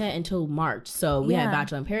active. content until March. So we had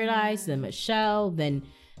Bachelor in Paradise, then Michelle, then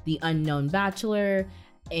the Unknown Bachelor.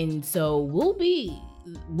 And so we'll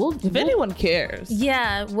if anyone cares.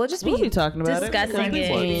 Yeah, we'll be talking about discussing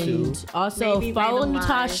it. And also Maybe follow random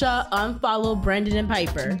Natasha, unfollow Brendan and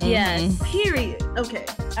Piper. Yes. Period. Okay.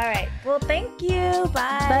 All right. Well, thank you.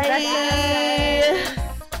 Bye. Bye.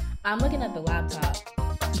 I'm looking at the laptop.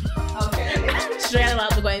 Okay. Straight out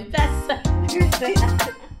the going, that's